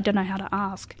roadblock. They don't know how to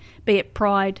ask. Be it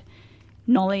pride,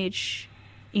 knowledge,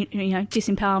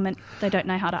 disempowerment. They don't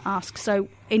know how to ask. So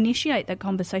initiate that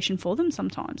conversation for them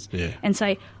sometimes. Yeah. And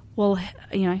say, well,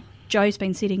 Joe's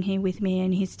been sitting here with me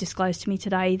and he's disclosed to me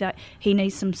today that he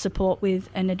needs some support with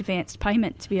an advanced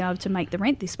payment to be able to make the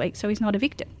rent this week so he's not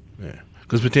evicted. Yeah.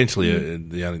 Because potentially,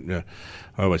 I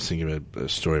always think of a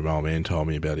story my old man told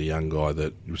me about a young guy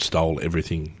that stole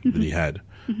everything that he had.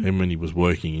 Mm-hmm. And when he was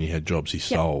working and he had jobs, he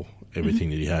stole everything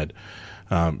that he had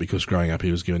because growing up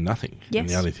he was given nothing. Yes. And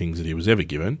the only things that he was ever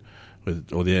given, the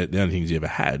only things he ever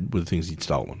had, were the things he'd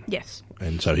stolen. Yes.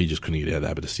 And so he just couldn't get out of the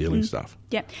habit of stealing stuff.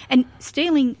 Yeah. And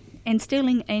stealing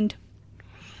and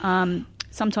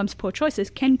sometimes poor choices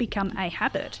can become a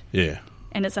habit. Yeah.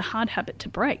 And it's a hard habit to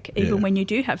break, even when you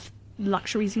do have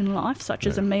luxuries in life, such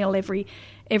as a meal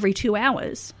every 2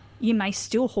 hours. You may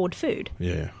still hoard food.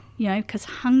 Yeah. Because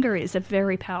hunger is a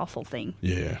very powerful thing.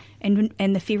 Yeah.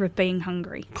 And the fear of being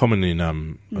hungry. Common in,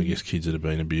 I guess, kids that have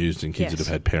been abused and kids that have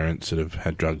had parents that have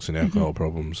had drugs and alcohol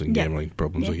problems and gambling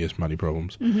problems, I guess, money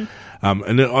problems. Mm-hmm.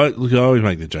 And I always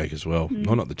make the joke as well. Mm.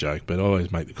 Well, not the joke, but I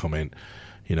always make the comment,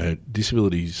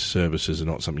 disability services are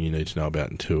not something you need to know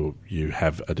about until you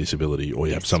have a disability or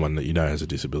you have someone that has a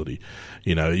disability.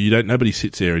 Nobody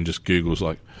sits there and just Googles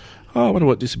like, oh, I wonder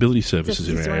what disability services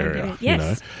in our area.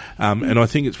 Yes. And I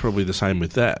think it's probably the same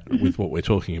with that, with what we're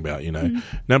talking about.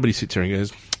 Nobody sits there and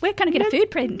goes, "We're going to get a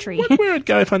food pantry." Where I'd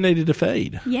go if I needed a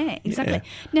feed. Yeah, exactly.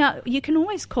 Yeah. Now you can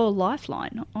always call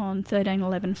Lifeline on 13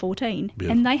 11 14,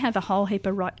 Beautiful. And they have a whole heap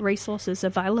of resources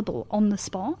available on the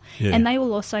spot, and they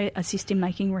will also assist in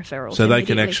making referrals. So they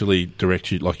can actually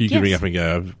direct you, like you can ring up and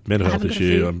go, "I've mental health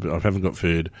issue, I haven't got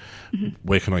food.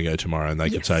 Where can I go tomorrow?" And they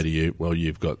can say to you, "Well,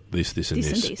 you've got this, and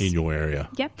this in your area."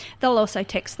 Yep. They'll also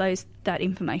text that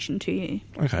information to you.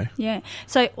 Okay. Yeah.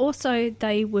 So also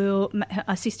they will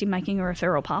assist in making a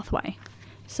referral pathway.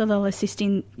 So they'll assist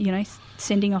in,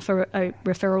 sending off a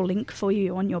referral link for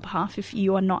you on your behalf if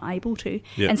you are not able to.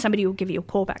 Yep. And somebody will give you a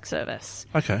callback service.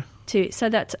 Okay. So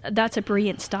that's a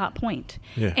brilliant start point.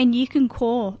 Yeah. And you can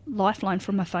call Lifeline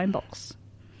from a phone box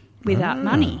without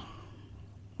money.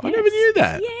 I never knew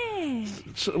that. Yeah.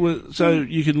 So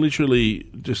you can literally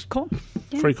just call.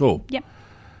 Yeah. Free call. Yep.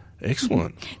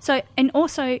 Excellent. So, and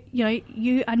also,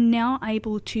 you are now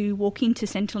able to walk into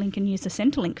Centrelink and use a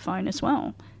Centrelink phone as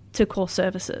well to call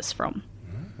services from.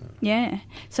 Yeah.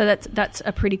 So that's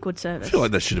a pretty good service. I feel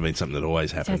like that should have been something that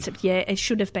always happened. It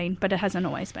should have been, but it hasn't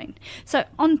always been. So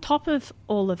on top of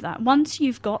all of that, once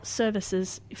you've got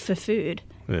services for food,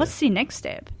 what's the next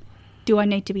step? Do I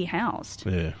need to be housed?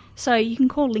 Yeah. So you can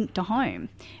call Link to Home,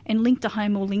 and Link to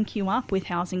Home will link you up with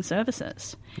housing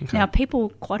services. Okay. Now, people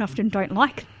quite often don't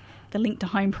like the Link to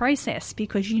Home process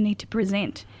because you need to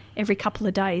present every couple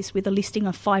of days with a listing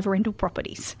of 5 rental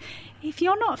properties. If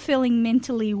you're not feeling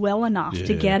mentally well enough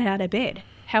to get out of bed,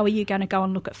 how are you going to go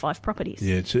and look at 5 properties?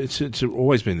 Yeah, it's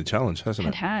always been the challenge, hasn't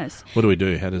it? It has. What do we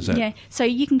do? How does that? Yeah, so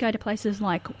you can go to places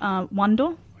like One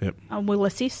Door. Yep. Will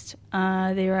assist.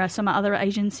 There are some other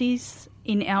agencies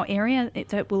in our area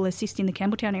that will assist in the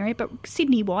Campbelltown area, but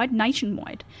Sydney-wide,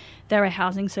 nationwide, there are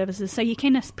housing services. So you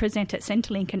can present at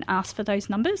Centrelink and ask for those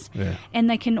numbers, and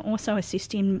they can also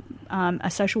assist in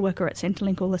a social worker at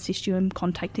Centrelink will assist you in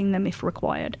contacting them if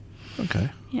required. Okay.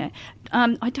 Yeah.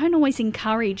 I don't always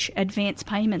encourage advance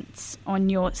payments on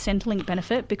your Centrelink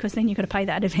benefit, because then you've got to pay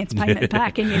that advance payment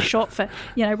back, and you're short for,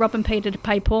 robbing Peter to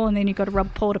pay Paul, and then you've got to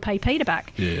rob Paul to pay Peter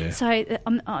back. Yeah. So,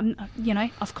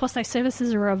 of course those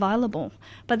services are available,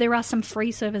 but there are some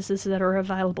free services that are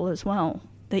available as well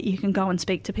that you can go and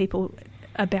speak to people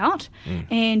about,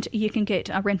 and you can get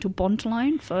a rental bond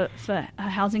loan for a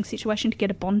housing situation to get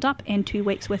a bond up and 2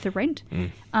 weeks worth of rent.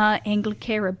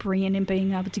 Anglicare are brilliant in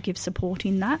being able to give support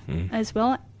in that as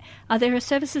well. There are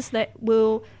services that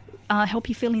will help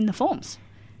you fill in the forms,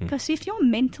 because if you're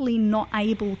mentally not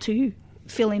able to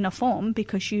fill in a form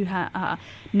because you are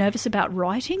nervous about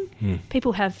writing,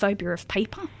 people have phobia of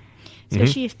paper.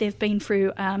 Especially if they've been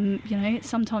through,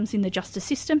 sometimes in the justice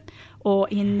system or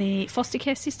in the foster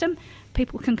care system,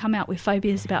 people can come out with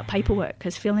phobias about paperwork,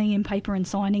 because filling in paper and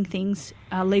signing things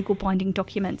are legal binding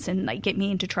documents, and they get me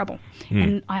into trouble.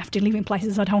 And I have to live in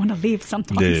places I don't want to live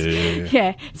sometimes.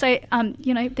 Yeah. So,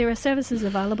 there are services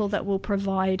available that will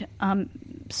provide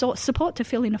support to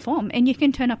fill in a form. And you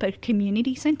can turn up at a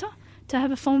community centre to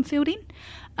have a form filled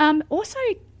in. Also,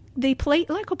 the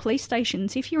local police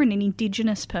stations, if you're an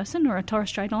Indigenous person or a Torres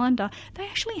Strait Islander, they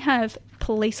actually have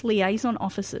police liaison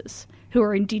officers who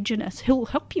are Indigenous who will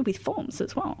help you with forms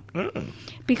as well,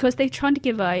 because they're trying to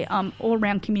give a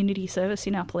all-round community service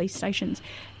in our police stations.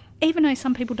 Even though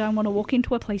some people don't want to walk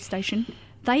into a police station,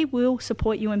 they will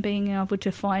support you in being able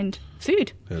to find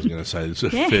food. I was going to say, it's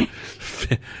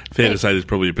fair to say there's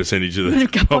probably a percentage of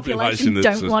the population that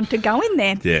don't want to go in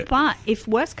there. Yeah. But if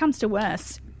worse comes to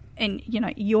worse, and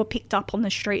you're picked up on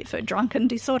the street for drunk and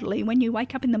disorderly, when you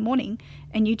wake up in the morning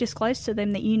and you disclose to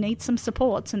them that you need some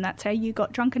supports and that's how you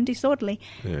got drunk and disorderly,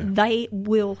 they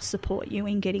will support you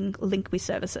in getting linked with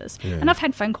services. And I've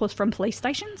had phone calls from police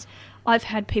stations. I've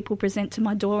had people present to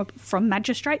my door from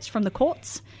magistrates, from the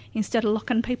courts. Instead of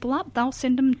locking people up, they'll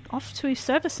send them off to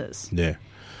services. Yeah.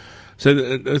 So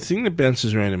the thing that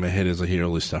bounces around in my head as I hear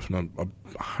all this stuff, and I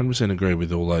 100% agree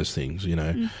with all those things,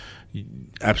 you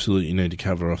absolutely need to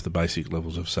cover off the basic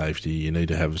levels of safety. You need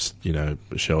to have,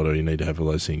 a shelter. You need to have all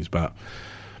those things. But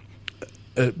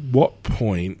at what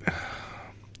point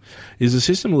is the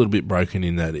system a little bit broken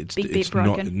in that it's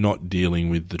not dealing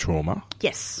with the trauma?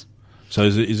 Yes. So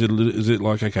is it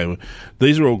like, okay, well,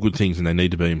 these are all good things and they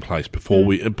need to be in place before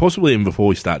possibly even before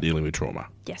we start dealing with trauma?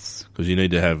 Yes. Because you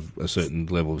need to have a certain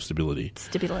level of stability.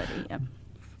 Yeah.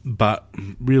 But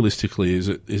realistically, is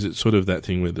it sort of that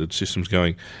thing where the system's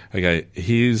going, okay,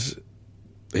 here's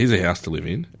a house to live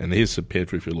in, and here's some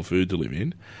pantry full of food to live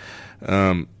in.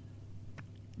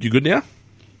 You good now?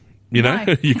 No.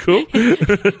 You cool?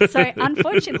 So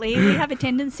unfortunately, we have a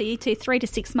tendency to 3 to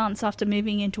 6 months after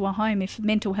moving into a home, if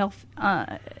mental health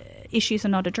issues are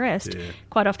not addressed,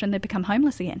 quite often they become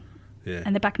homeless again. Yeah.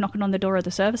 And they're back knocking on the door of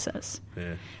the services.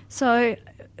 Yeah. So,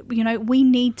 we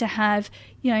need to have,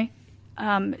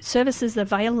 services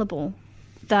available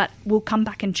that will come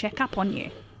back and check up on you.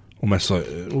 Almost like,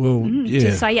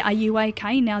 to say, are you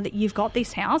okay now that you've got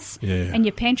this house and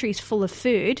your pantry is full of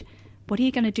food? What are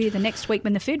you going to do the next week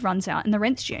when the food runs out and the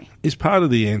rent's due? Is part of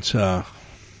the answer,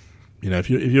 if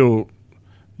you're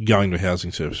going to a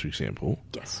housing service, for example,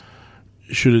 yes,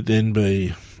 should it then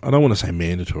be, I don't want to say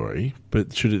mandatory,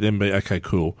 but should it then be, okay,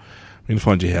 cool, we're going to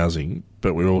find you housing,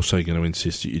 but we're also going to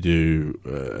insist that you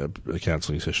do a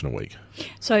counselling session a week?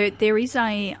 So there is or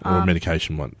a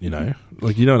medication one, you know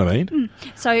what I mean?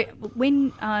 So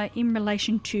when, in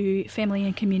relation to family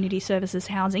and community services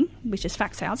housing, which is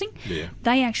FACS housing,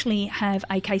 they actually have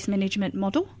a case management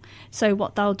model. So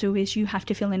what they'll do is you have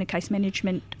to fill in a case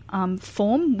management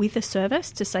form with a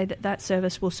service to say that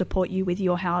service will support you with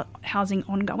your housing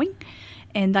ongoing,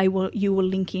 and you will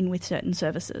link in with certain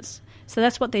services. So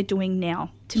that's what they're doing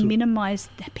now to minimise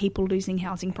people losing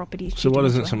housing properties. So why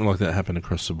doesn't something like that happen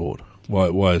across the board?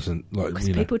 Why isn't because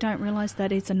people don't realise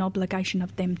that it's an obligation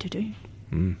of them to do.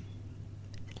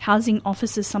 Housing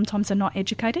officers sometimes are not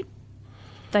educated.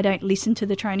 They don't listen to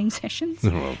the training sessions.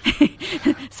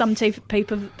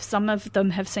 Some of them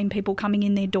have seen people coming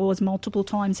in their doors multiple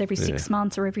times every 6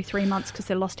 months or every 3 months because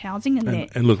they lost housing.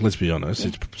 And look, let's be honest.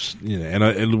 It's,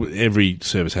 every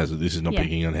service has it. This is not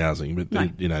picking on housing, but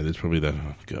there's probably that.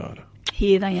 Oh God,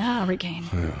 here they are again.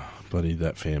 bloody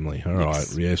that family. All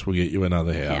Yes. right, yes, we'll get you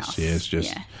another house. Yes,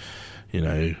 just, you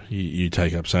know, you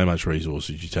take up so much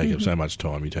resources, you take up so much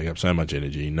time, you take up so much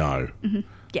energy. No.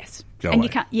 Yes. Go and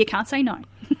away. you can't say no.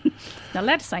 Not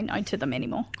allowed to say no to them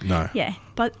anymore. No. Yeah.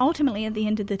 But ultimately, at the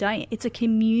end of the day, it's a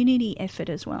community effort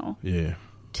as well. Yeah.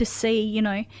 To see, you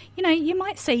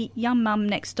might see young mum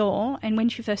next door, and when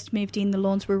she first moved in, the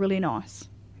lawns were really nice.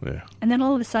 Yeah. And then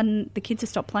all of a sudden, the kids have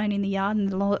stopped playing in the yard, and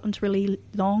the lawn's really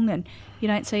long, and you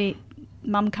don't see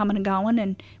mum coming and going.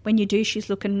 And when you do, she's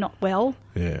looking not well.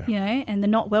 Yeah. You know, and the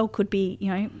not well could be,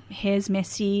 hair's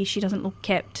messy, she doesn't look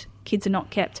kept, kids are not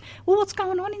kept. Well, what's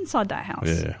going on inside that house?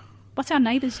 Yeah. What's our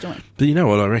neighbours doing? But you know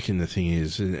what I reckon the thing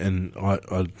is, and I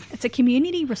It's a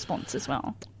community response as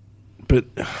well. but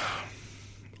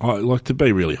I like to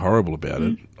be really horrible about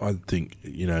it. I think,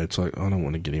 it's like, I don't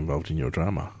want to get involved in your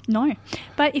drama. No,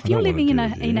 but if I you're don't living in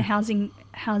wanna do it, a yeah.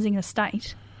 housing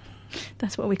estate,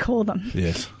 that's what we call them.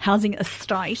 Yes. Housing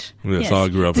estate. Yes, I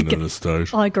grew up in an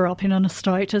estate. I grew up in an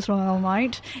estate as well,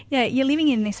 mate. Yeah, you're living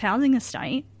in this housing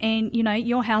estate, and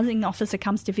your housing officer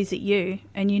comes to visit you,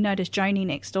 and you notice Joni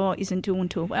next door isn't doing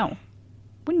too well.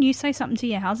 Wouldn't you say something to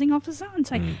your housing officer and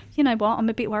say, you know what, I'm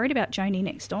a bit worried about Joni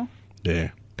next door?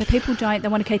 Yeah. But people don't. They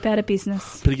want to keep out of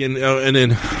business. But again, and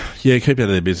then, keep out of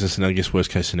their business. And I guess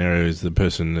worst case scenario is the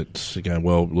person that's going,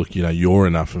 well, look, you're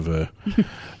enough of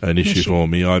an issue for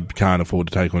me. I can't afford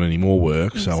to take on any more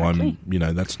work. Exactly.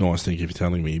 So that's nice. Thank you for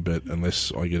telling me. But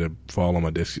unless I get a file on my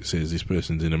desk that says this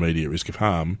person's in immediate risk of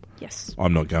harm, Yes.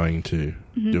 I'm not going to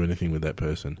do anything with that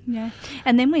person. Yeah.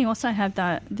 And then we also have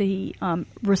the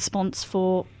response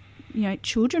for,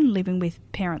 children living with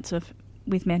parents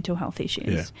with mental health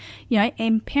issues.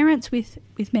 And parents with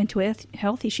mental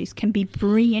health issues can be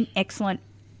brilliant, excellent,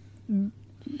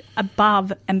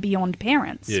 above and beyond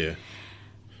parents. Yeah.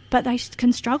 But they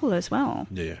can struggle as well.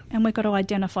 Yeah. And we've got to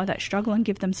identify that struggle and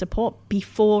give them support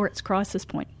before it's crisis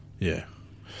point. Yeah.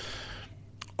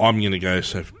 I'm going to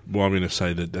I'm going to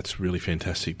say that that's really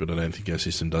fantastic, but I don't think our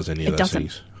system does any of those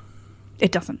things.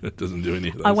 It doesn't. It doesn't do any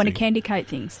of those I want to things. candy coat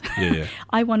things. Yeah.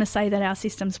 I want to say that our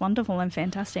system's wonderful and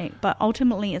fantastic, but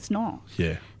ultimately it's not.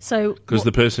 Yeah. So because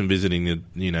the person visiting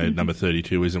number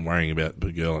 32 isn't worrying about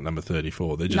the girl at number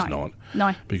 34. They're just not.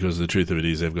 No. Because the truth of it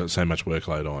is they've got so much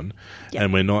workload on, Yep.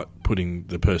 and we're not putting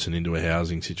the person into a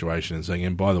housing situation and saying,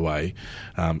 and by the way,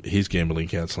 here's gambling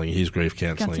counselling, here's grief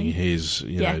counselling, here's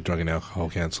drug and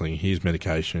alcohol counselling, here's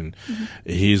medication,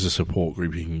 here's a support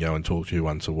group you can go and talk to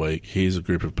once a week, here's a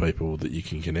group of people that you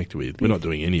can connect with. We're not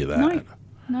doing any of that.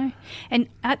 No. And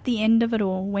at the end of it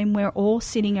all, when we're all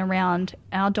sitting around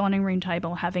our dining room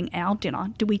table having our dinner,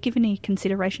 do we give any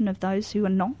consideration of those who are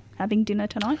not having dinner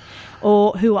tonight,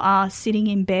 or who are sitting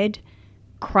in bed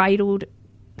cradling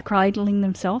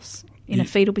themselves in a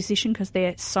fetal position because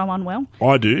they're so unwell?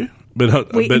 I do.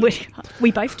 But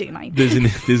we both do, mate. There's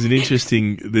an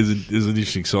interesting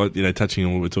side, touching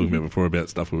on what we were talking about before about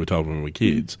stuff we were told when we were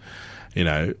kids, and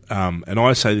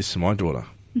I say this to my daughter.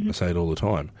 I say it all the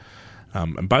time.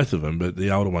 And both of them, but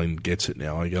the older one gets it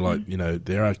now. I go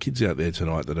there are kids out there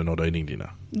tonight that are not eating dinner.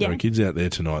 Yeah. There are kids out there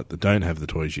tonight that don't have the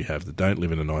toys you have, that don't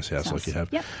live in a nice house like you have,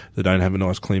 Yep. that don't have a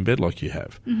nice clean bed like you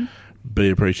have. Be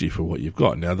appreciative for what you've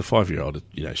got. Now, the 5-year-old,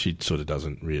 she sort of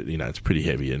doesn't really, it's pretty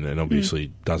heavy and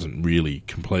obviously doesn't really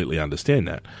completely understand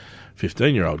that.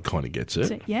 15-year-old kind of gets it.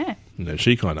 So, yeah.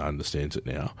 She kind of understands it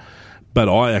now. But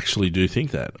I actually do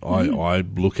think that. I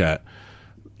look at,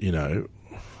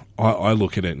 I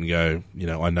look at it and go,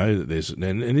 I know that there's,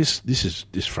 and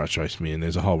this frustrates me, and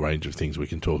there's a whole range of things we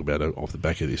can talk about off the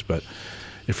back of this, but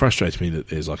it frustrates me that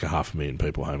there's like 500,000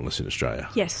 people homeless in Australia.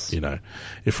 Yes.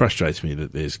 It frustrates me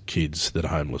that there's kids that are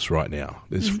homeless right now.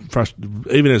 There's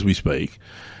even as we speak,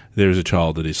 there is a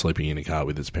child that is sleeping in a car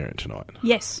with its parent tonight.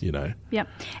 Yes. Yep.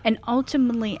 And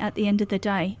ultimately, at the end of the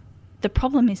day, the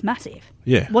problem is massive.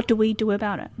 Yeah. What do we do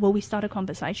about it? Well, we start a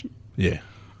conversation. Yeah.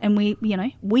 And we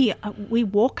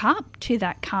walk up to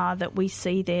that car that we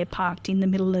see there parked in the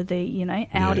middle of the,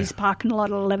 Audi's parking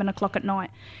lot at 11 o'clock at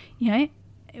night.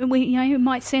 We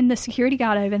might send the security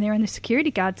guard over there, and the security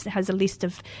guard has a list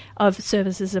of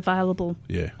services available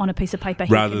on a piece of paper.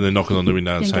 Rather than knocking on the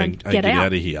window and saying, hey, get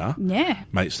out of here. Yeah.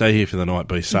 Mate, stay here for the night,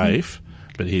 be safe,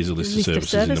 but here's a list of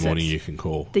services in the morning you can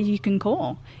call. That you can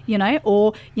call,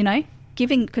 or,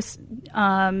 giving, because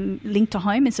Link to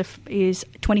Home is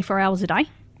 24 hours a day.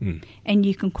 And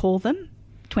you can call them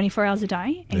 24 hours a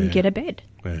day and get a bed.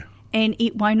 Yeah. And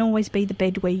it won't always be the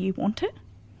bed where you want it,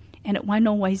 and it won't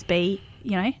always be,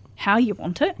 how you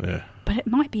want it. Yeah. But it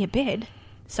might be a bed,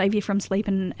 save you from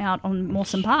sleeping out on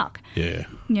Mawson Park. Yeah.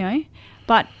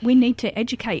 But we need to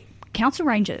educate council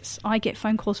rangers. I get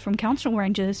phone calls from council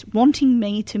rangers wanting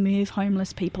me to move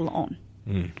homeless people on.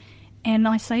 And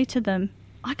I say to them,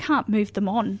 I can't move them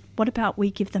on. What about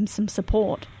we give them some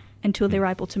support until they're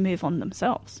able to move on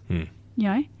themselves? You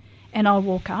know? And I'll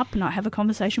walk up and I have a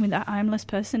conversation with that homeless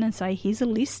person and say, here's a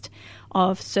list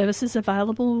of services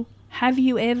available. Have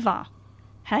you ever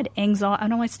had anxiety?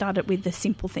 And I always start it with the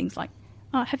simple things like,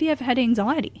 have you ever had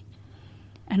anxiety?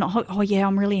 And oh yeah,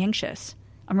 I'm really anxious.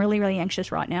 I'm really, really anxious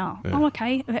right now. Yeah. Oh,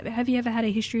 okay. Have you ever had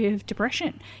a history of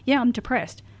depression? Yeah, I'm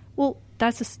depressed. Well,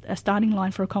 that's a starting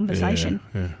line for a conversation.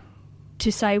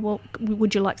 To say, well,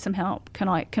 would you like some help? Can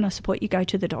I support you go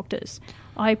to the doctors?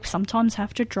 I sometimes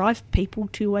have to drive people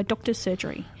to a doctor's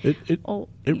surgery. It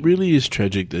really is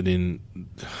tragic that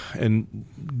and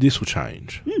this will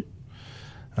change.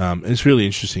 It's really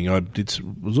interesting. I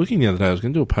was looking the other day. I was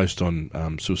going to do a post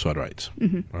on suicide rates,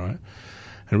 right?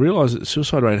 And I realised that the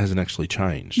suicide rate hasn't actually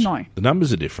changed. No, the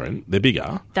numbers are different. They're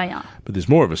bigger. They are, but there's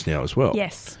more of us now as well.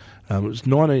 Yes, it was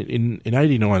in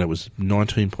 '89. It was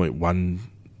 19.1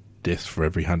 deaths for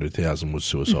every 100,000 was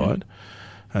suicide,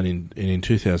 and in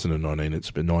 2019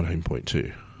 it's been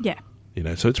 19.2. Yeah, you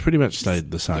know, so it's pretty much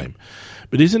stayed the same. Yeah.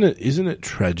 But isn't it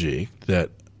tragic that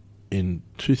in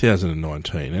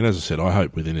 2019, and as I said, I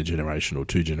hope within a generation or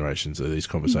two generations of these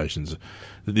conversations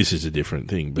that this is a different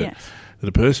thing, but that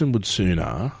a person would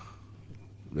sooner,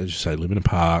 as you say, live in a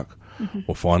park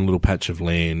or find a little patch of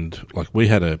land. Like we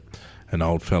had an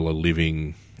old fella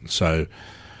living so.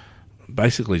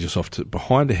 Basically, just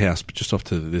behind a house, but just off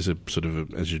to there's a sort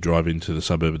of as you drive into the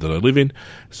suburb that I live in,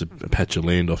 there's a patch of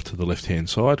land off to the left hand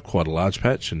side, quite a large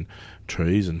patch, and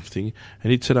trees and thing.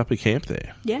 And he'd set up a camp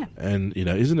there. Yeah. And you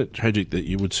know, isn't it tragic that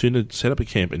you would sooner set up a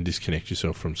camp and disconnect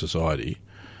yourself from society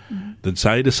than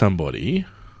say to somebody,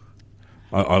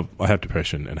 "I have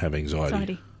depression and have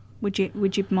anxiety. Would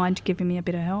you mind giving me a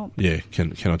bit of help? Yeah.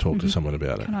 Can I talk to someone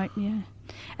about it? Yeah.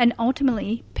 And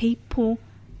ultimately, people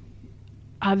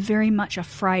are very much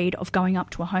afraid of going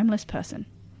up to a homeless person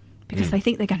because they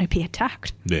think they're going to be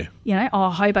attacked. Yeah. You know,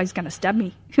 a hobo's going to stab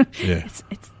me. Yeah.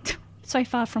 It's so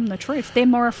far from the truth. They're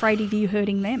more afraid of you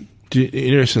hurting them.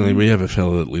 Interestingly, we have a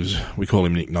fellow that lives, we call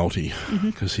him Nick Nolte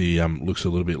because he looks a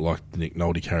little bit like the Nick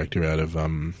Nolte character out of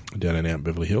Down and Out in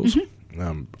Beverly Hills.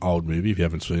 Old movie, if you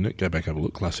haven't seen it, go back and have a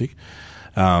look, classic.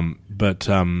 But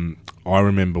I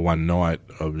remember one night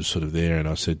I was sort of there and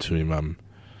I said to him,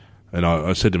 and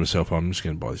I said to myself, I'm just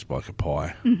going to buy this bloke a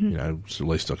pie. You know, it's the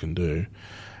least I can do.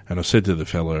 And I said to the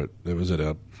fella that was at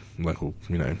our local,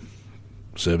 you know,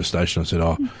 service station, I said,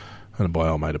 I'm going to buy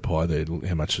old mate a pie there.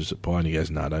 How much is it pie? And he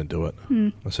goes, no, don't do it.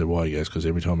 I said, why? He goes, because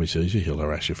every time he sees you, he'll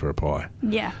harass you for a pie.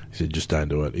 Yeah. He said, just don't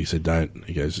do it. He said, don't.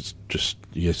 He goes, it's just,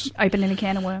 yes. Opening a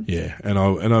can of worms. Yeah. And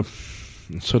I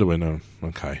sort of went,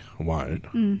 okay, I won't.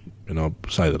 And I'll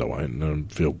say that I won't.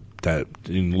 And I feel,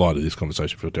 in light of this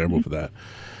conversation, I feel terrible for that.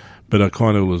 But I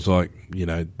kind of was like, you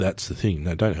know, that's the thing.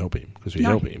 No, don't help him because if you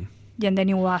help him. Yeah, and then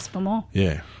he'll ask for more.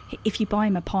 Yeah. If you buy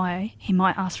him a pie, he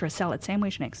might ask for a salad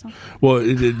sandwich next time. Well,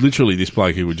 literally this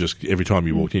bloke, he would just, every time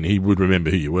you walked in, he would remember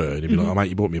who you were. And he'd be like, oh,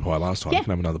 mate, you bought me a pie last time. Can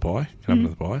I have another pie? Can I have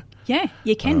another pie? Yeah,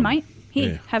 you can, mate.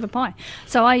 Here, have a pie.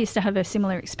 So I used to have a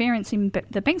similar experience in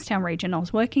the Bankstown region. I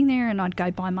was working there and I'd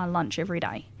go buy my lunch every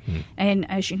day. And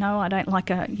as you know, I don't like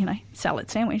a,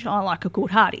 salad sandwich. I like a good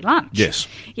hearty lunch.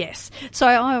 Yes. So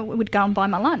I would go and buy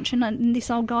my lunch and this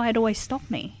old guy had always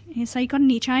stopped me. He'd say, you got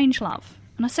any change, love?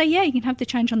 And I say, yeah, you can have the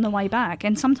change on the way back.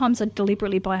 And sometimes I'd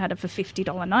deliberately buy out of a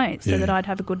 $50 note so that I'd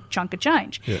have a good chunk of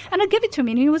change. Yeah. And I'd give it to him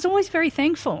and he was always very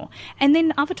thankful. And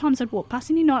then other times I'd walk past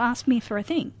and he'd not ask me for a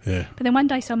thing. Yeah. But then one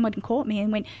day someone caught me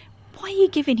and went, why are you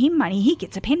giving him money? He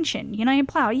gets a pension, and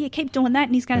plough. You keep doing that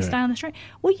and he's going to stay on the street.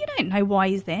 Well, you don't know why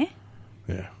he's there.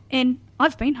 Yeah. And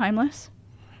I've been homeless.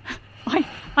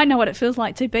 I know what it feels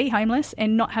like to be homeless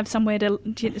and not have somewhere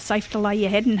safe to lay your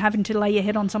head and having to lay your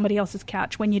head on somebody else's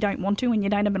couch when you don't want to and you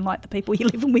don't even like the people you're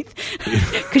living with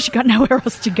because you've got nowhere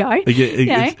else to go.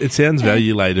 It sounds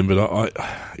value-laden, but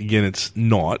again, it's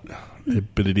not,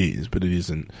 but it is, but it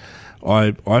isn't.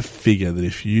 I figure that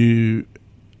if you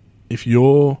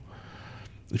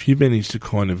manage to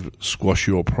kind of squash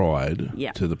your pride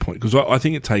to the point, because I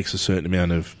think it takes a certain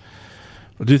amount of,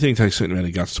 I do think it takes a certain amount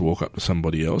of guts to walk up to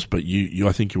somebody else, but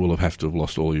I think you will have to have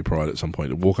lost all your pride at some point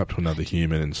to walk up to another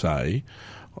human and say,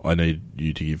 I need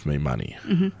you to give me money.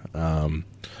 And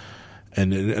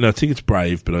I think it's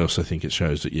brave, but I also think it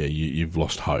shows that, you've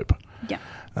lost hope. Yeah.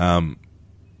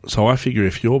 So I figure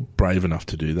if you're brave enough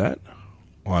to do that,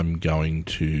 I'm going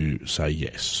to say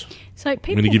yes. So I'm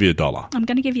going to give you $1. I'm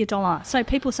going to give you $1. So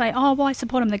people say, oh, why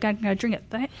support them? They're going to go drink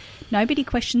it. Nobody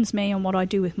questions me on what I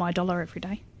do with my $1 every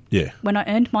day. Yeah. When I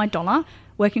earned my $1,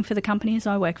 working for the companies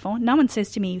I work for, no one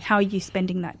says to me, how are you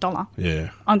spending that dollar?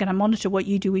 Yeah. I'm going to monitor what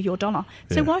you do with your dollar.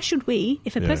 So why should we,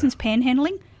 if a person's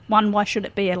panhandling, one, why should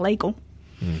it be illegal?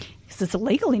 Because it's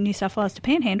illegal in New South Wales to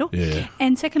panhandle. Yeah.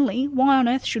 And secondly, why on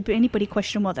earth should anybody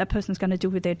question what that person's going to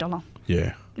do with their dollar?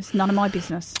 Yeah. It's none of my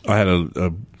business. I had a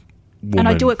woman... And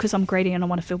I do it because I'm greedy and I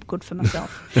want to feel good for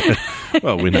myself.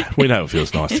 Well, we know it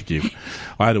feels nice to give.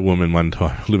 I had a woman one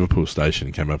time, Liverpool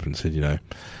station, came up and said,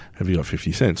 have you got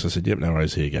 50 cents? I said, yep, no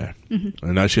worries, here you go.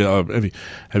 Mm-hmm. And she said,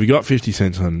 have you got 50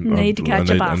 cents on... I need to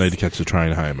catch the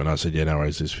train home. And I said, yeah, no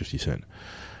worries, there's 50 cents.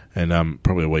 And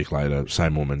probably a week later,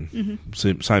 same woman,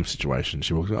 same situation.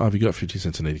 She walked, have you got 50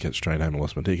 cents? I need to catch the train home. I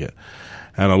lost my ticket.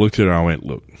 And I looked at her and I went,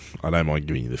 look, I don't mind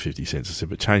giving you the 50 cents. I said,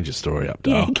 but change the story up,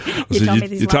 Dale.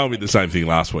 You told me the same thing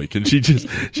last week. And she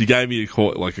gave me a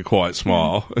quiet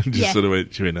smile and just sort of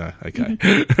went, no, okay.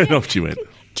 And off she went.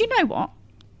 Do you know what?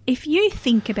 If you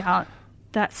think about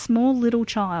that small little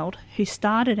child who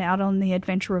started out on the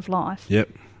adventure of life. Yep.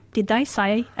 Did they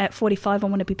say at 45 I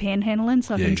want to be panhandling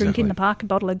so I can drink in the park a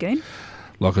bottle of goon?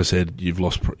 Like I said, you've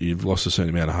lost a certain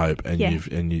amount of hope,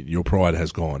 and your pride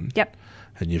has gone. Yep.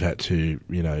 And you've had to,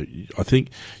 I think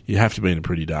you have to be in a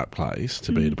pretty dark place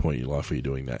to be at a point in your life where you're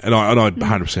doing that. And I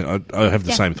 100%, I have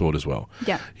the same thought as well.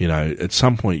 Yeah. At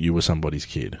some point you were somebody's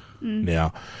kid.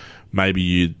 Now, maybe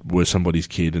you were somebody's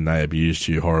kid and they abused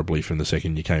you horribly from the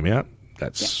second you came out.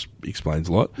 That explains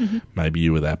a lot. Mm-hmm. Maybe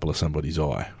you were the apple of somebody's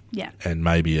eye. Yeah. And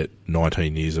maybe at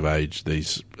 19 years of age,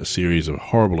 a series of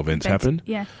horrible events happened.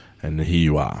 Yeah. And here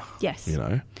you are. Yes.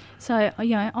 So,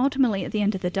 ultimately at the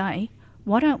end of the day,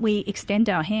 why don't we extend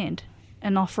our hand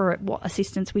and offer what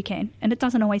assistance we can? And it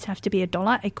doesn't always have to be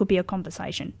 $1. It could be a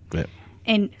conversation. Yeah.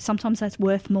 And sometimes that's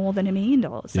worth more than $1 million,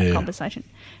 that conversation.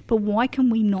 But why can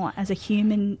we not, as a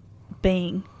human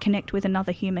being, connect with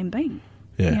another human being?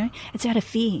 Yeah. It's out of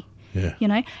fear. Yeah.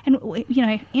 And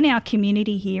in our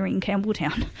community here in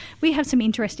Campbelltown, we have some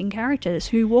interesting characters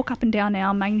who walk up and down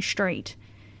our main street,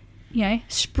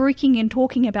 spruiking and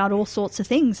talking about all sorts of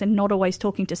things and not always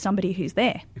talking to somebody who's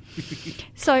there.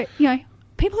 So,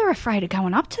 people are afraid of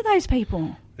going up to those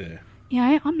people.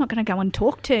 Yeah. I'm not going to go and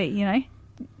talk to,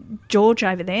 George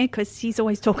over there because he's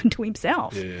always talking to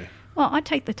himself. Yeah. Well, I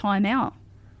take the time out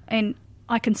and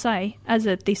I can say, as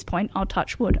at this point, I'll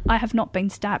touch wood, I have not been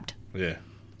stabbed. Yeah.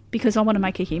 Because I want to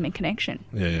make a human connection.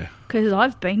 Yeah. Because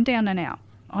I've been down and out.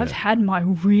 I've had my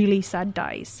really sad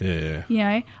days.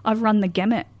 Yeah. I've run the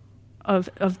gamut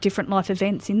of different life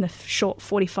events in the short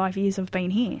 45 years I've been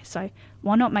here. So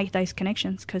why not make those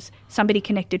connections? Because somebody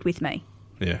connected with me.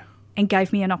 Yeah. And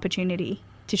gave me an opportunity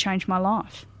to change my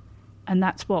life. And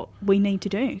that's what we need to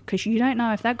do. Because you don't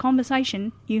know if that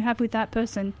conversation you have with that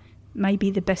person may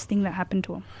be the best thing that happened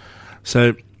to them.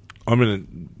 So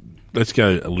let's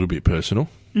go a little bit personal.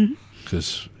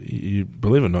 Because you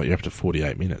believe it or not, you're up to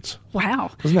 48 minutes.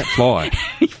 Wow. Doesn't that fly?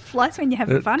 It flies when you're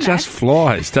having fun. It just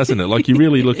flies, doesn't it? Like you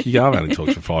really look, you go, I've only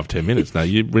talked for 5-10 minutes. No,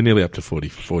 we're nearly up to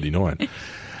 49.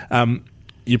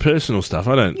 Your personal stuff,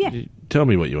 tell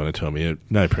me what you want to tell me.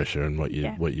 No pressure in what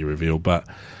you reveal. But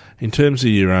in terms of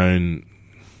your own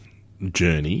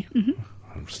journey,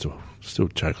 I'm still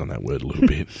choke on that word a little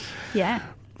bit. Yeah.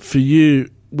 For you,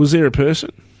 was there a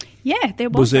person? Yeah, there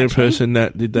was. Was there actually a person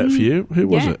that did that for you? Who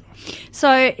was it?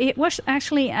 So it was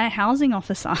actually a housing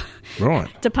officer. Right.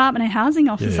 Department of Housing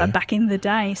officer back in the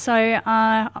day. So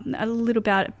a little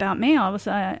about me. I was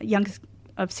a youngest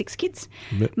of 6 kids.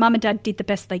 Yep. Mum and Dad did the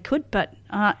best they could, but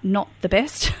not the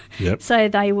best. Yep. So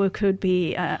they could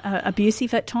be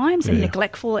abusive at times and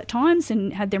neglectful at times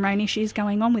and had their own issues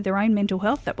going on with their own mental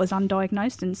health that was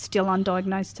undiagnosed and still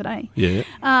undiagnosed today. Yeah.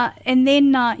 And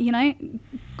then,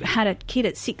 had a kid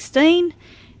at 16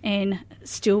 and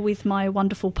still with my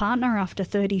wonderful partner after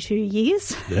 32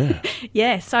 years. Yeah.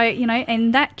 Yeah. So,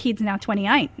 and that kid's now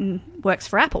 28 and works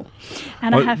for Apple.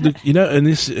 And and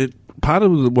this... part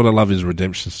of what I love is a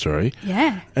redemption story.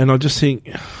 Yeah. And I just think,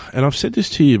 and I've said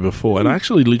this to you before, and I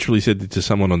actually literally said it to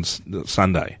someone on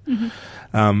Sunday.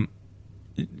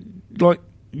 Like,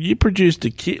 you produced a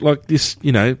kid, like this,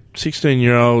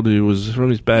 16-year-old who was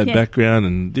from this bad background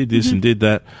and did this and did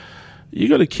that. You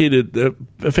got a kid that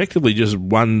effectively just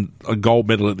won a gold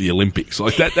medal at the Olympics.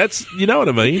 Like that's, you know what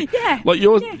I mean? Yeah. Like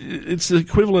it's the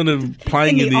equivalent of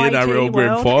playing in the NRL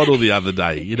Grand Final the other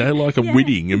day,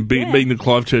 winning and being the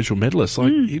Clive Churchill medalist.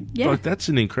 Like that's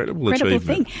an incredible achievement.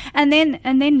 Thing. And then,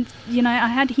 I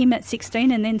had him at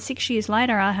 16 and then 6 years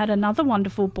later I had another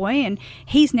wonderful boy and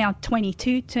he's now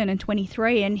 22, turning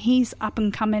 23 and he's up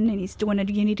and coming and he's doing a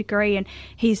uni degree and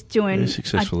he's doing...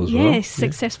 successful as well. Yeah,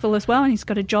 successful as well and he's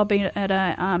got a job at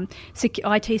a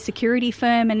IT security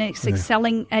firm and it's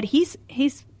excelling at his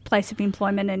place of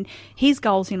employment and his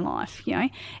goals in life, you know.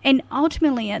 And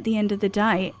ultimately, at the end of the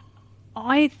day,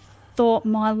 I thought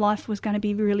my life was going to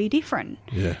be really different.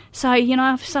 Yeah. So, you know,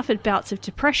 I've suffered bouts of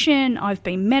depression. I've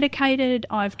been medicated.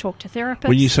 I've talked to therapists.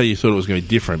 When you say you thought it was going to be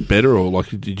different, better, or like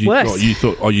did you? Worse. Oh,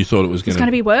 you thought it was going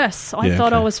to be worse. I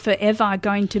thought okay. I was forever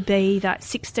going to be that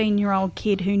 16-year-old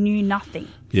kid who knew nothing.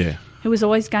 Yeah. Who was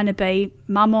always going to be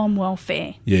mum on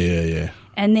welfare. Yeah.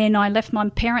 And then I left my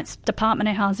parents' Department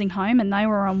of Housing home and they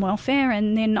were on welfare,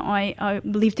 and then I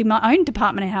lived in my own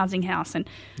Department of Housing house, and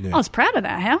I was proud of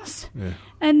that house. Yeah.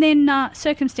 And then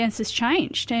circumstances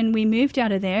changed and we moved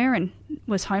out of there and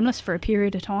was homeless for a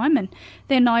period of time, and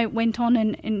then I went on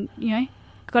and you know,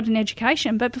 got an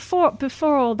education. But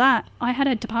before all that, I had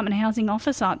a Department of Housing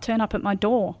officer turn up at my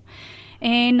door.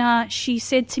 And she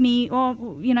said to me,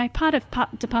 well, you know, part of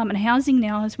Department of Housing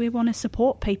now is we want to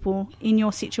support people in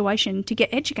your situation to get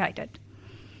educated.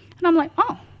 And I'm like,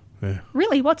 oh,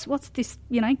 really? What's this,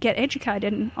 you know, get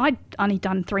educated? And I'd only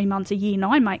done 3 months of year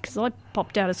 9, mate, because I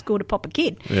popped out of school to pop a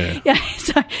kid.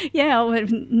 So, I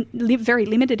lived very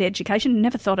limited education.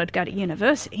 Never thought I'd go to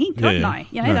university. God, no.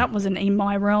 You know, that wasn't in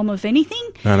my realm of anything.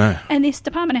 No. And this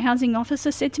Department of Housing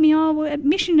officer said to me, oh, well,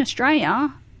 Mission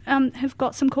Australia have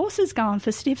got some courses going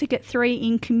for Certificate 3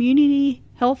 in Community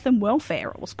Health and Welfare,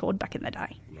 it was called back in the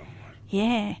day.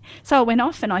 Yeah. So I went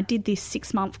off and I did this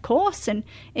 6-month course, and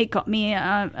it got me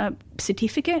a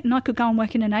certificate, and I could go and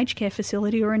work in an aged care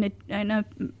facility or in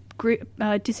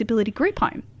a disability group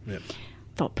home. Yep.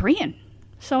 Thought, brilliant.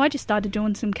 So I just started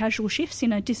doing some casual shifts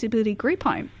in a disability group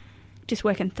home, just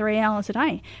working 3 hours a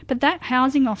day. But that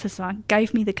housing officer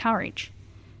gave me the courage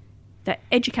that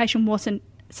education wasn't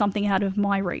something out of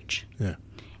my reach. Yeah.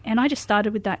 And I just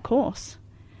started with that course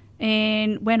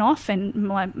and went off, and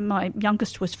my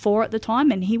youngest was 4 at the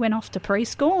time, and he went off to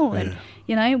preschool, and,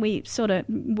 you know, we sort of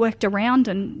worked around,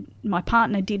 and my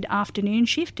partner did afternoon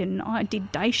shift and I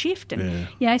did day shift, and,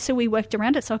 so we worked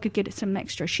around it so I could get some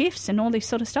extra shifts and all this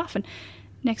sort of stuff. And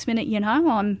next minute, you know,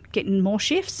 I'm getting more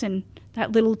shifts, and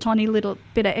that tiny little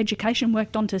bit of education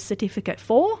worked on to Certificate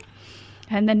 4.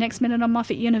 And the next minute I'm off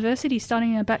at university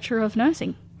studying a Bachelor of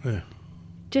Nursing. Yeah.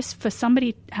 Just for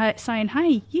somebody saying,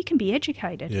 hey, you can be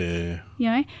educated. Yeah.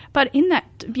 You know, but in that,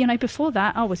 you know, before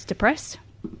that I was depressed,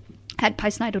 had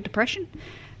postnatal depression,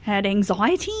 had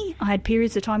anxiety. I had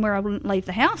periods of time where I wouldn't leave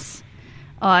the house.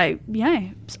 I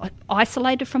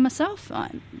isolated from myself.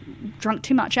 I drunk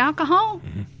too much alcohol.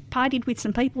 Mm-hmm. Partied with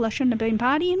some people I shouldn't have been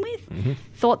partying with. Mm-hmm.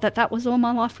 Thought that was all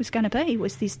my life was going to be,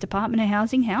 was this Department of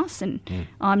Housing house, and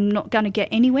I'm not going to get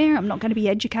anywhere. I'm not going to be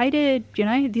educated. You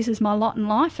know, this is my lot in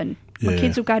life, and my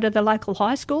kids will go to the local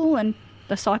high school and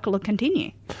the cycle will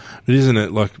continue. But isn't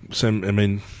it like, Sam, I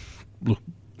mean, look,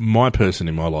 my person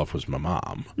in my life was my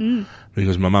mum,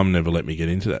 because my mum never let me get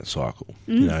into that cycle.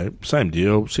 You know, same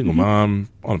deal, single mum,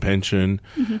 on a pension,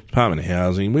 Department of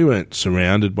Housing. We weren't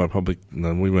surrounded by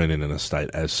we weren't in an estate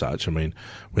as such. I mean,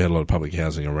 we had a lot of public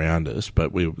housing around us,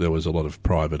 but there was a lot of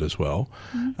private as well.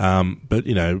 But,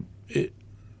 you know,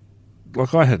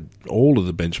 like I had all of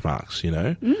the benchmarks, you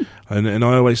know, and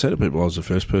I always say to people, I was the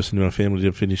first person in my family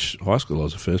to finish high school. I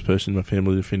was the first person in my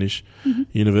family to finish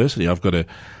university. I've got a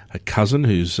cousin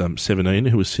who's 17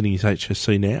 who is sitting his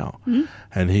HSC now,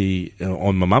 and he,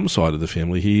 on my mum's side of the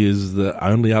family, he is the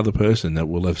only other person that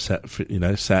will have sat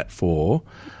for,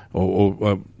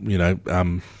 that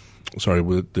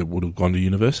would have gone to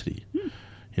university.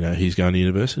 You know, he's going to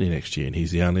university next year, and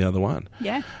he's the only other one.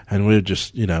 Yeah. And we're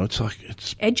just, you know, it's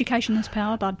education is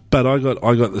power, bud. But I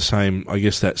got the same, I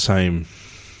guess, that same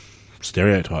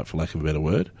stereotype, for lack of a better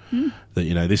word, that,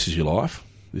 you know, this is your life,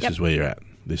 this is where you're at,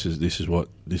 this is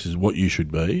what you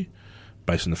should be,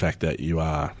 based on the fact that you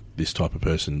are this type of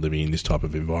person living in this type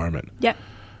of environment. Yep.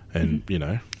 And you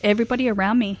know, everybody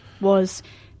around me was,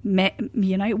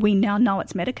 you know, we now know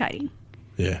it's medicating.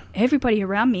 Yeah. Everybody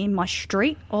around me in my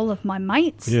street, all of my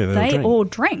mates, they all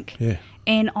drank. Yeah.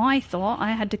 And I thought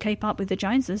I had to keep up with the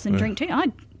Joneses and drink too.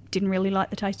 I didn't really like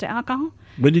the taste of alcohol.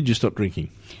 When did you stop drinking?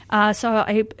 So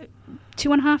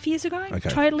 2.5 years ago,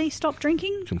 totally stopped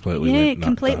drinking. Completely? Yeah,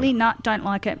 completely. No, don't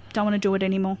like it. Don't want to do it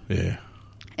anymore. Yeah.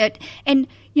 And,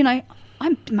 you know,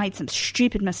 I made some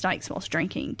stupid mistakes whilst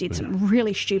drinking, did some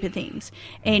really stupid things.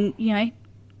 And, you know,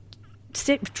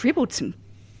 dribbled some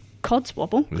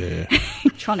codswobble. Yeah.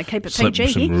 Trying to keep it PG. Slept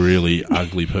with some really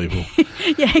ugly people.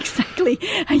 Yeah, exactly.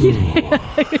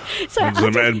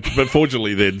 But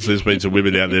fortunately then there's been some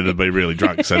women out there that have been really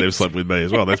drunk, so they've slept with me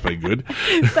as well. That's been good.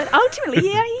 But ultimately,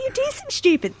 yeah, you do some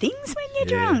stupid things when you're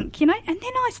drunk, you know. And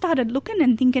then I started looking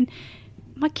and thinking,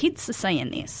 my kids are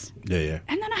seeing this. Yeah, yeah.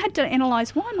 And then I had to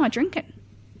analyse, why am I drinking?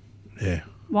 Yeah.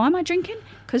 Why am I drinking?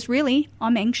 Because really,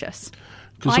 I'm anxious.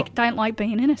 I don't like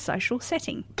being in a social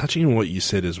setting. Touching on what you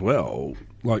said as well,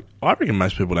 like, I reckon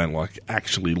most people don't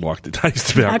actually like the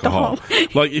taste of alcohol.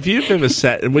 Like, if you've ever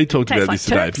sat, and we talked about this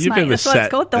today, if you've ever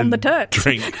sat and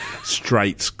drink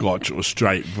straight scotch or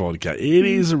straight vodka, it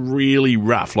is really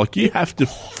rough. Like, you have to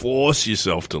force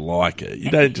yourself to like it. You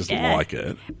don't just like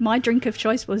it. My drink of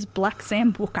choice was Black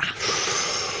Sambuca.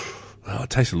 Well,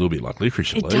 it tastes a little bit like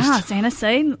licorice at least. It does,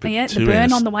 aniseed. The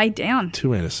burn on the way down. Too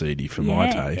aniseed for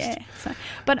my taste. Yeah. So,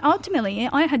 but ultimately,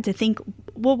 I had to think,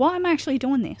 well, why am I actually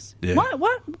doing this? Yeah.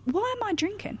 Why am I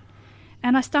drinking?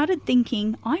 And I started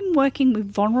thinking, I'm working with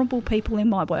vulnerable people in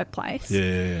my workplace.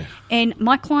 Yeah. And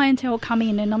my clientele come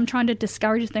in and I'm trying to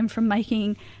discourage them from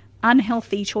making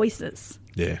unhealthy choices.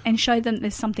 Yeah. And show them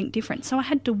there's something different. So I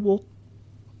had to walk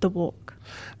the walk.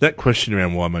 That question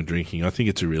around why am I drinking, I think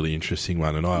it's a really interesting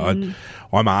one, and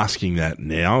I'm asking that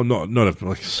now.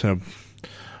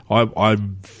 I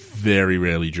very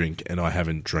rarely drink, and I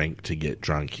haven't drank to get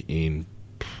drunk in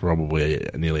probably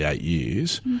nearly 8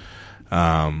 years.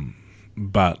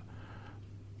 But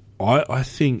I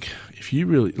think if you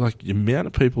really like the amount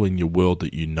of people in your world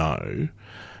that you know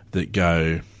that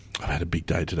go, I've had a big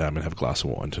day today, I'm going to have a glass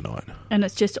of wine tonight. And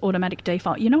it's just automatic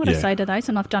default. You know what I say to those,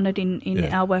 and I've done it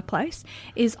in our workplace,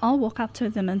 is I'll walk up to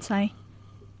them and say,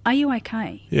 are you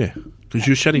okay? Yeah, because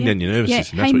you're shutting down your nervous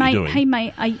system. That's what you're doing. Hey,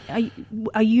 mate,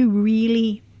 are you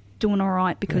really doing all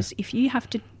right? Because if you have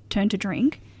to turn to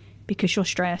drink because you're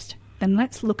stressed, then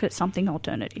let's look at something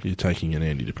alternative. You're taking an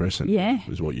antidepressant. Yeah.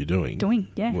 Is what you're doing.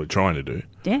 What we're trying to do.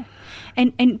 Yeah.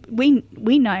 And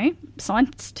we know,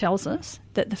 science tells us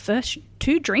that the first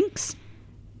 2 drinks,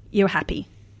 you're happy.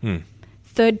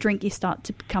 Third drink, you start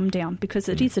to come down because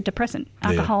it is a depressant.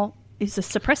 Alcohol is a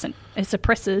suppressant. It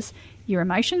suppresses your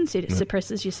emotions. It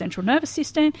suppresses your central nervous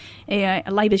system. It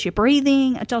labours your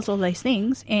breathing. It does all these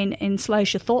things and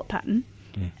slows your thought pattern.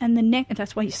 And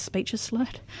that's why your speech is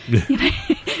slurred. You know,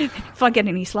 if I get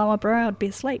any slower, bro, I'd be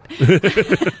asleep.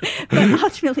 But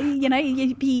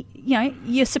ultimately,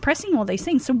 you're suppressing all these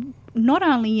things. So not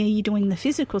only are you doing the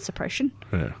physical suppression,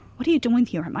 what are you doing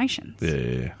with your emotions?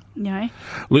 Yeah. You know?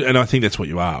 Look, and I think that's what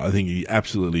you are. I think it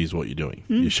absolutely is what you're doing.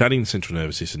 You're shutting the central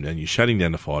nervous system down. You're shutting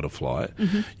down the fight or flight.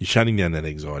 You're shutting down that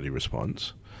anxiety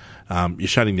response. You're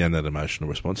shutting down that emotional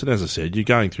response. And as I said, you're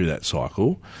going through that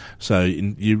cycle. So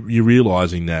you're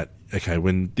realising that, okay,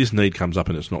 when this need comes up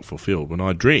and it's not fulfilled, when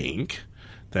I drink,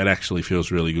 that actually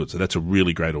feels really good. So that's a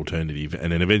really great alternative.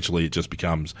 And then eventually it just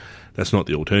becomes, that's not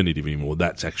the alternative anymore.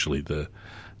 That's actually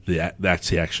that's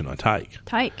the action I take.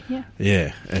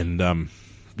 Yeah. And,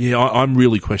 I'm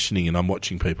really questioning, and I'm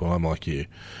watching people. I'm like you.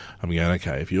 I'm going,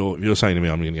 okay, if you're saying to me,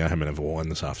 I'm going to go home and have a wine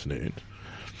this afternoon.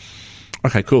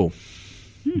 Okay, cool.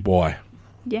 Why?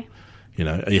 Yeah. You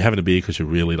know, are you having a beer because you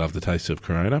really love the taste of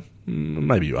Corona?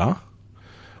 Maybe you are.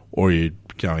 Or are you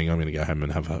going, I'm going to go home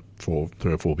and have 3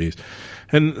 or 4 beers.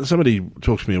 And somebody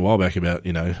talked to me a while back about,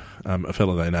 a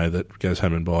fellow they know that goes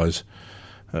home and buys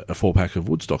a 4-pack of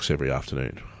Woodstocks every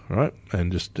afternoon, right?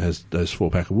 And just has those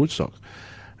 4-pack of Woodstock.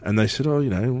 And they said,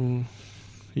 you're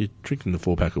drinking the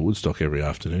 4-pack of Woodstock every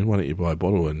afternoon. Why don't you buy a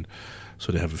bottle and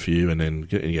sort of have a few? And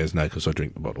he goes, no, because I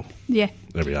drink the bottle. Yeah.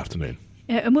 Every afternoon.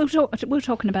 Yeah, and we're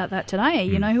talking about that today.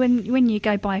 You know, when you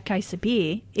go buy a case of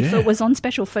beer, if it was on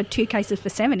special for 2 cases for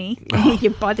 $70,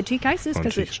 you buy the 2 cases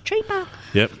because it's cheaper.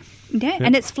 Yep. Yeah,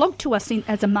 and it's flogged to us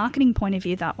as a marketing point of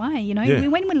view that way. You know,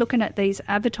 when we're looking at these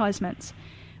advertisements,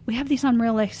 we have this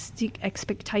unrealistic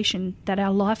expectation that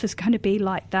our life is going to be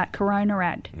like that Corona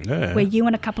ad, where you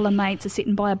and a couple of mates are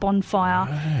sitting by a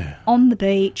bonfire on the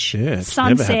beach,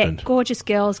 sunset, gorgeous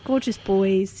girls, gorgeous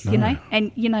boys, you know.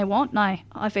 And you know what? No,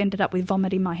 I've ended up with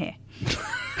vomit in my hair.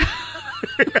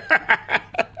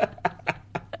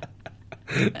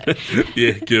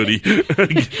 Yeah, guilty.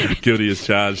 Guilty as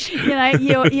charged. You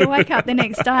know, you wake up the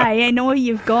next day and all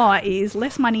you've got is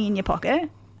less money in your pocket,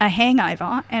 a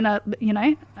hangover, and a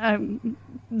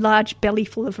large belly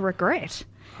full of regret.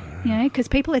 You know, because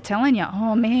people are telling you,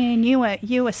 "Oh man, you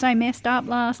were so messed up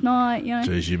last night." You know,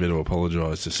 geez, you better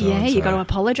apologise to someone. Yeah, you got to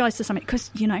apologise to somebody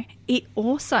because it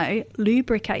also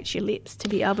lubricates your lips to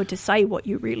be able to say what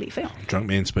you really feel. Drunk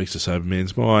man speaks to sober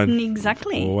man's mind.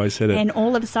 Exactly. Always said it. And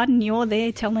all of a sudden, you're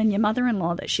there telling your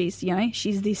mother-in-law that she's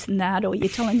this and that, or you're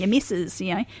telling your missus,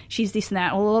 she's this and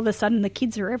that. All of a sudden, the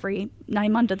kids are every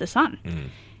name under the sun.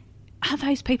 Are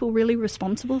those people really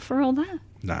responsible for all that?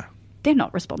 No. They're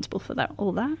not responsible for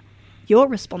all that. You're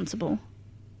responsible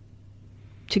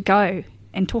to go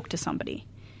and talk to somebody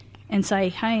and say,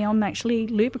 hey, I'm actually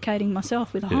lubricating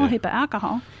myself with a whole heap of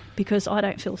alcohol because I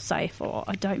don't feel safe, or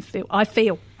I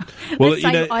feel. Well, Let's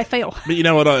say I feel. But you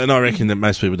know what? I reckon that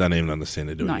most people don't even understand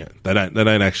they're doing it. They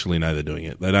don't actually know they're doing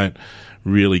it. They don't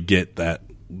really get that.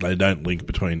 They don't link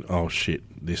between, oh shit,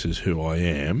 this is who I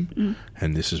am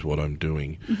and this is what I'm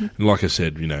doing. Mm-hmm. And like I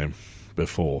said,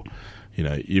 before,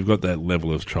 you've got that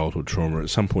level of childhood trauma. At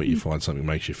some point you find something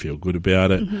makes you feel good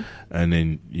about it, and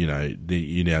then,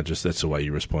 you now just, that's the way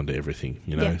you respond to everything.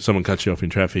 Someone cuts you off in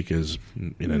traffic, as,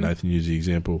 Nathan used the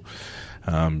example.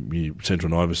 Your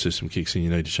central nervous system kicks in, you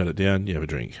need to shut it down, you have a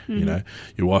drink.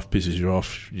 Your wife pisses you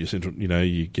off,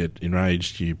 you get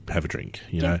enraged, you have a drink.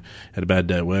 Had a bad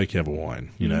day at work, you have a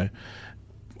wine.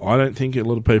 I don't think a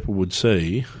lot of people would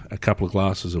see a couple of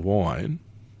glasses of wine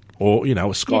or,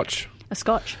 a scotch. A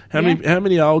scotch. How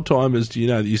many old timers do you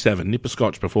know that used to have a nip of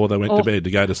scotch before they went to bed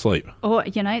to go to sleep? Or,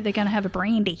 they're going to have a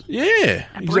brandy. Yeah,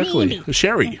 exactly. Brandy. A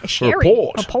sherry. Or a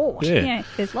port. A port, yeah.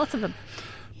 There's lots of them.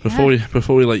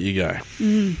 Before we let you go,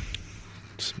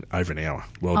 it's over an hour.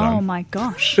 Well done. Oh, my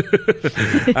gosh.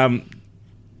 The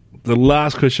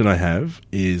last question I have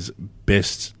is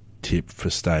best tip for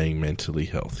staying mentally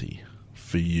healthy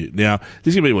for you. Now,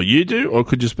 this can be what you do, or it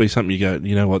could just be something you go,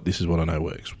 you know what, this is what I know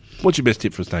works. What's your best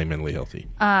tip for staying mentally healthy?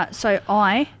 So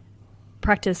I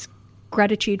practice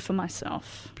gratitude for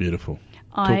myself. Beautiful.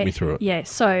 Talk me through it. Yeah.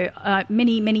 So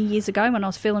many, many years ago when I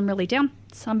was feeling really down,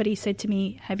 somebody said to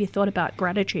me, have you thought about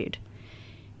gratitude?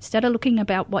 Instead of looking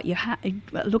about what you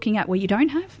looking at what you don't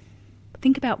have,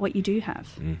 think about what you do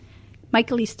have.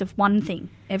 Make a list of one thing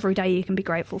every day you can be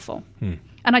grateful for. And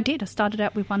I did. I started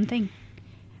out with one thing.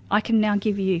 I can now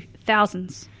give you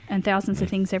thousands and thousands of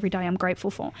things every day I'm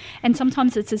grateful for. And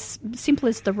sometimes it's as simple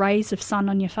as the rays of sun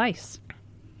on your face.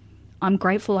 I'm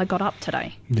grateful I got up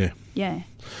today. Yeah. Yeah.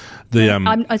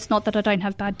 It's not that I don't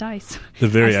have bad days. The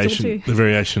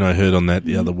variation I heard on that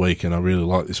the other week, and I really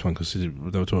like this one because they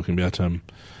were talking about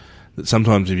that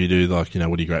sometimes if you do what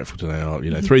are you grateful today?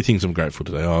 Oh, 3 things I'm grateful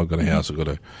today. Oh, I've got a house, I've got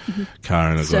a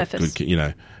car, and I've got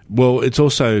good. Well, it's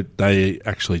also they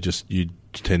actually you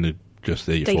tend to just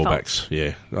they're your fallbacks.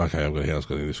 Yeah. Okay, I've got a house,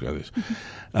 got this, got this.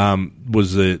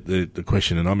 Was the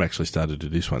question, and I'm actually started to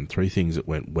do this one. 3 things that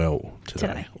went well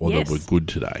today. Or that were good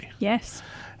today. Yes.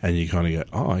 And you kind of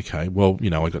go, oh, okay, well,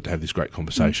 I got to have this great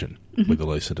conversation with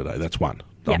Elisa today. That's one.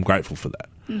 Yep. I'm grateful for that.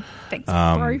 Thanks,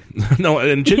 bro. No,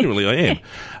 and genuinely I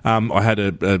am. I had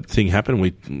a thing happen.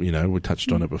 We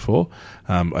touched on it before.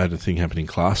 I had a thing happen in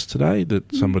class today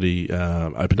that somebody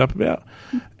opened up about,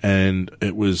 and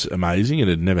it was amazing. It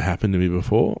had never happened to me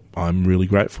before. I'm really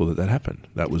grateful that happened.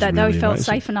 That was really amazing. They felt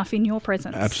safe enough in your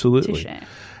presence. Absolutely. To share.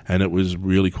 And it was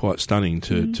really quite stunning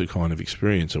to kind of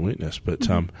experience and witness. But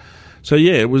so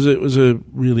yeah, it was a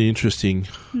really interesting.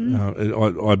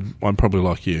 I'm probably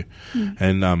like you,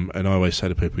 and I always say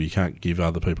to people, you can't give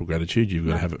other people gratitude. You've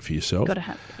got to have it for yourself. Got to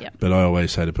have it. Yeah. But I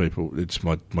always say to people, it's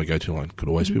my go-to line. Could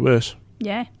always be worse.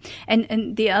 Yeah,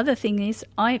 and the other thing is,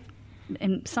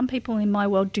 and some people in my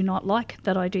world do not like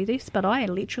that I do this, but I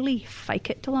literally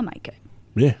fake it till I make it.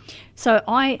 Yeah. So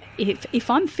if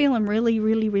I'm feeling really,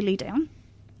 really, really down,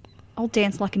 I'll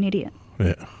dance like an idiot.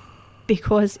 Yeah.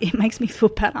 Because it makes me feel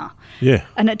better. Yeah.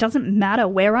 And it doesn't matter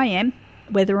where I am,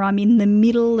 whether I'm in the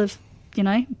middle of,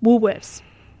 Woolworths.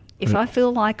 If I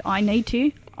feel like I need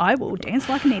to, I will dance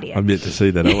like an idiot. I'm yet to see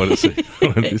that. I want to see.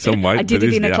 I did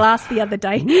it in a class the other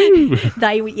day.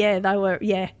 They were.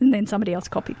 And then somebody else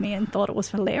copied me and thought it was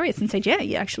hilarious and said, yeah,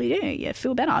 you actually do. You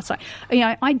feel better. So,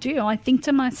 I do. I think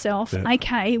to myself,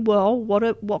 okay, well,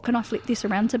 what can I flip this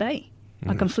around to be?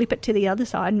 I can flip it to the other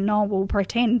side and I will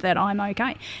pretend that I'm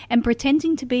okay. And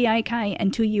pretending to be okay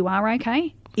until you are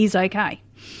okay is okay.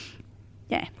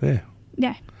 Yeah. Yeah.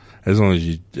 Yeah. As long as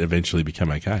you eventually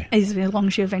become okay. As long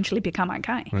as you eventually become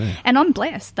okay. Yeah. And I'm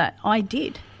blessed that I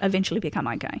did eventually become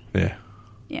okay. Yeah.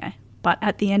 Yeah. But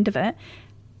at the end of it,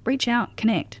 reach out,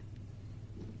 connect,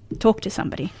 talk to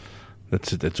somebody.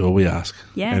 That's it. That's all we ask.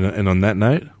 Yeah. And on that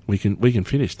note, we can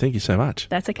finish. Thank you so much.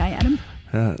 That's okay, Adam.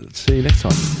 See you next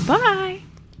time. Bye.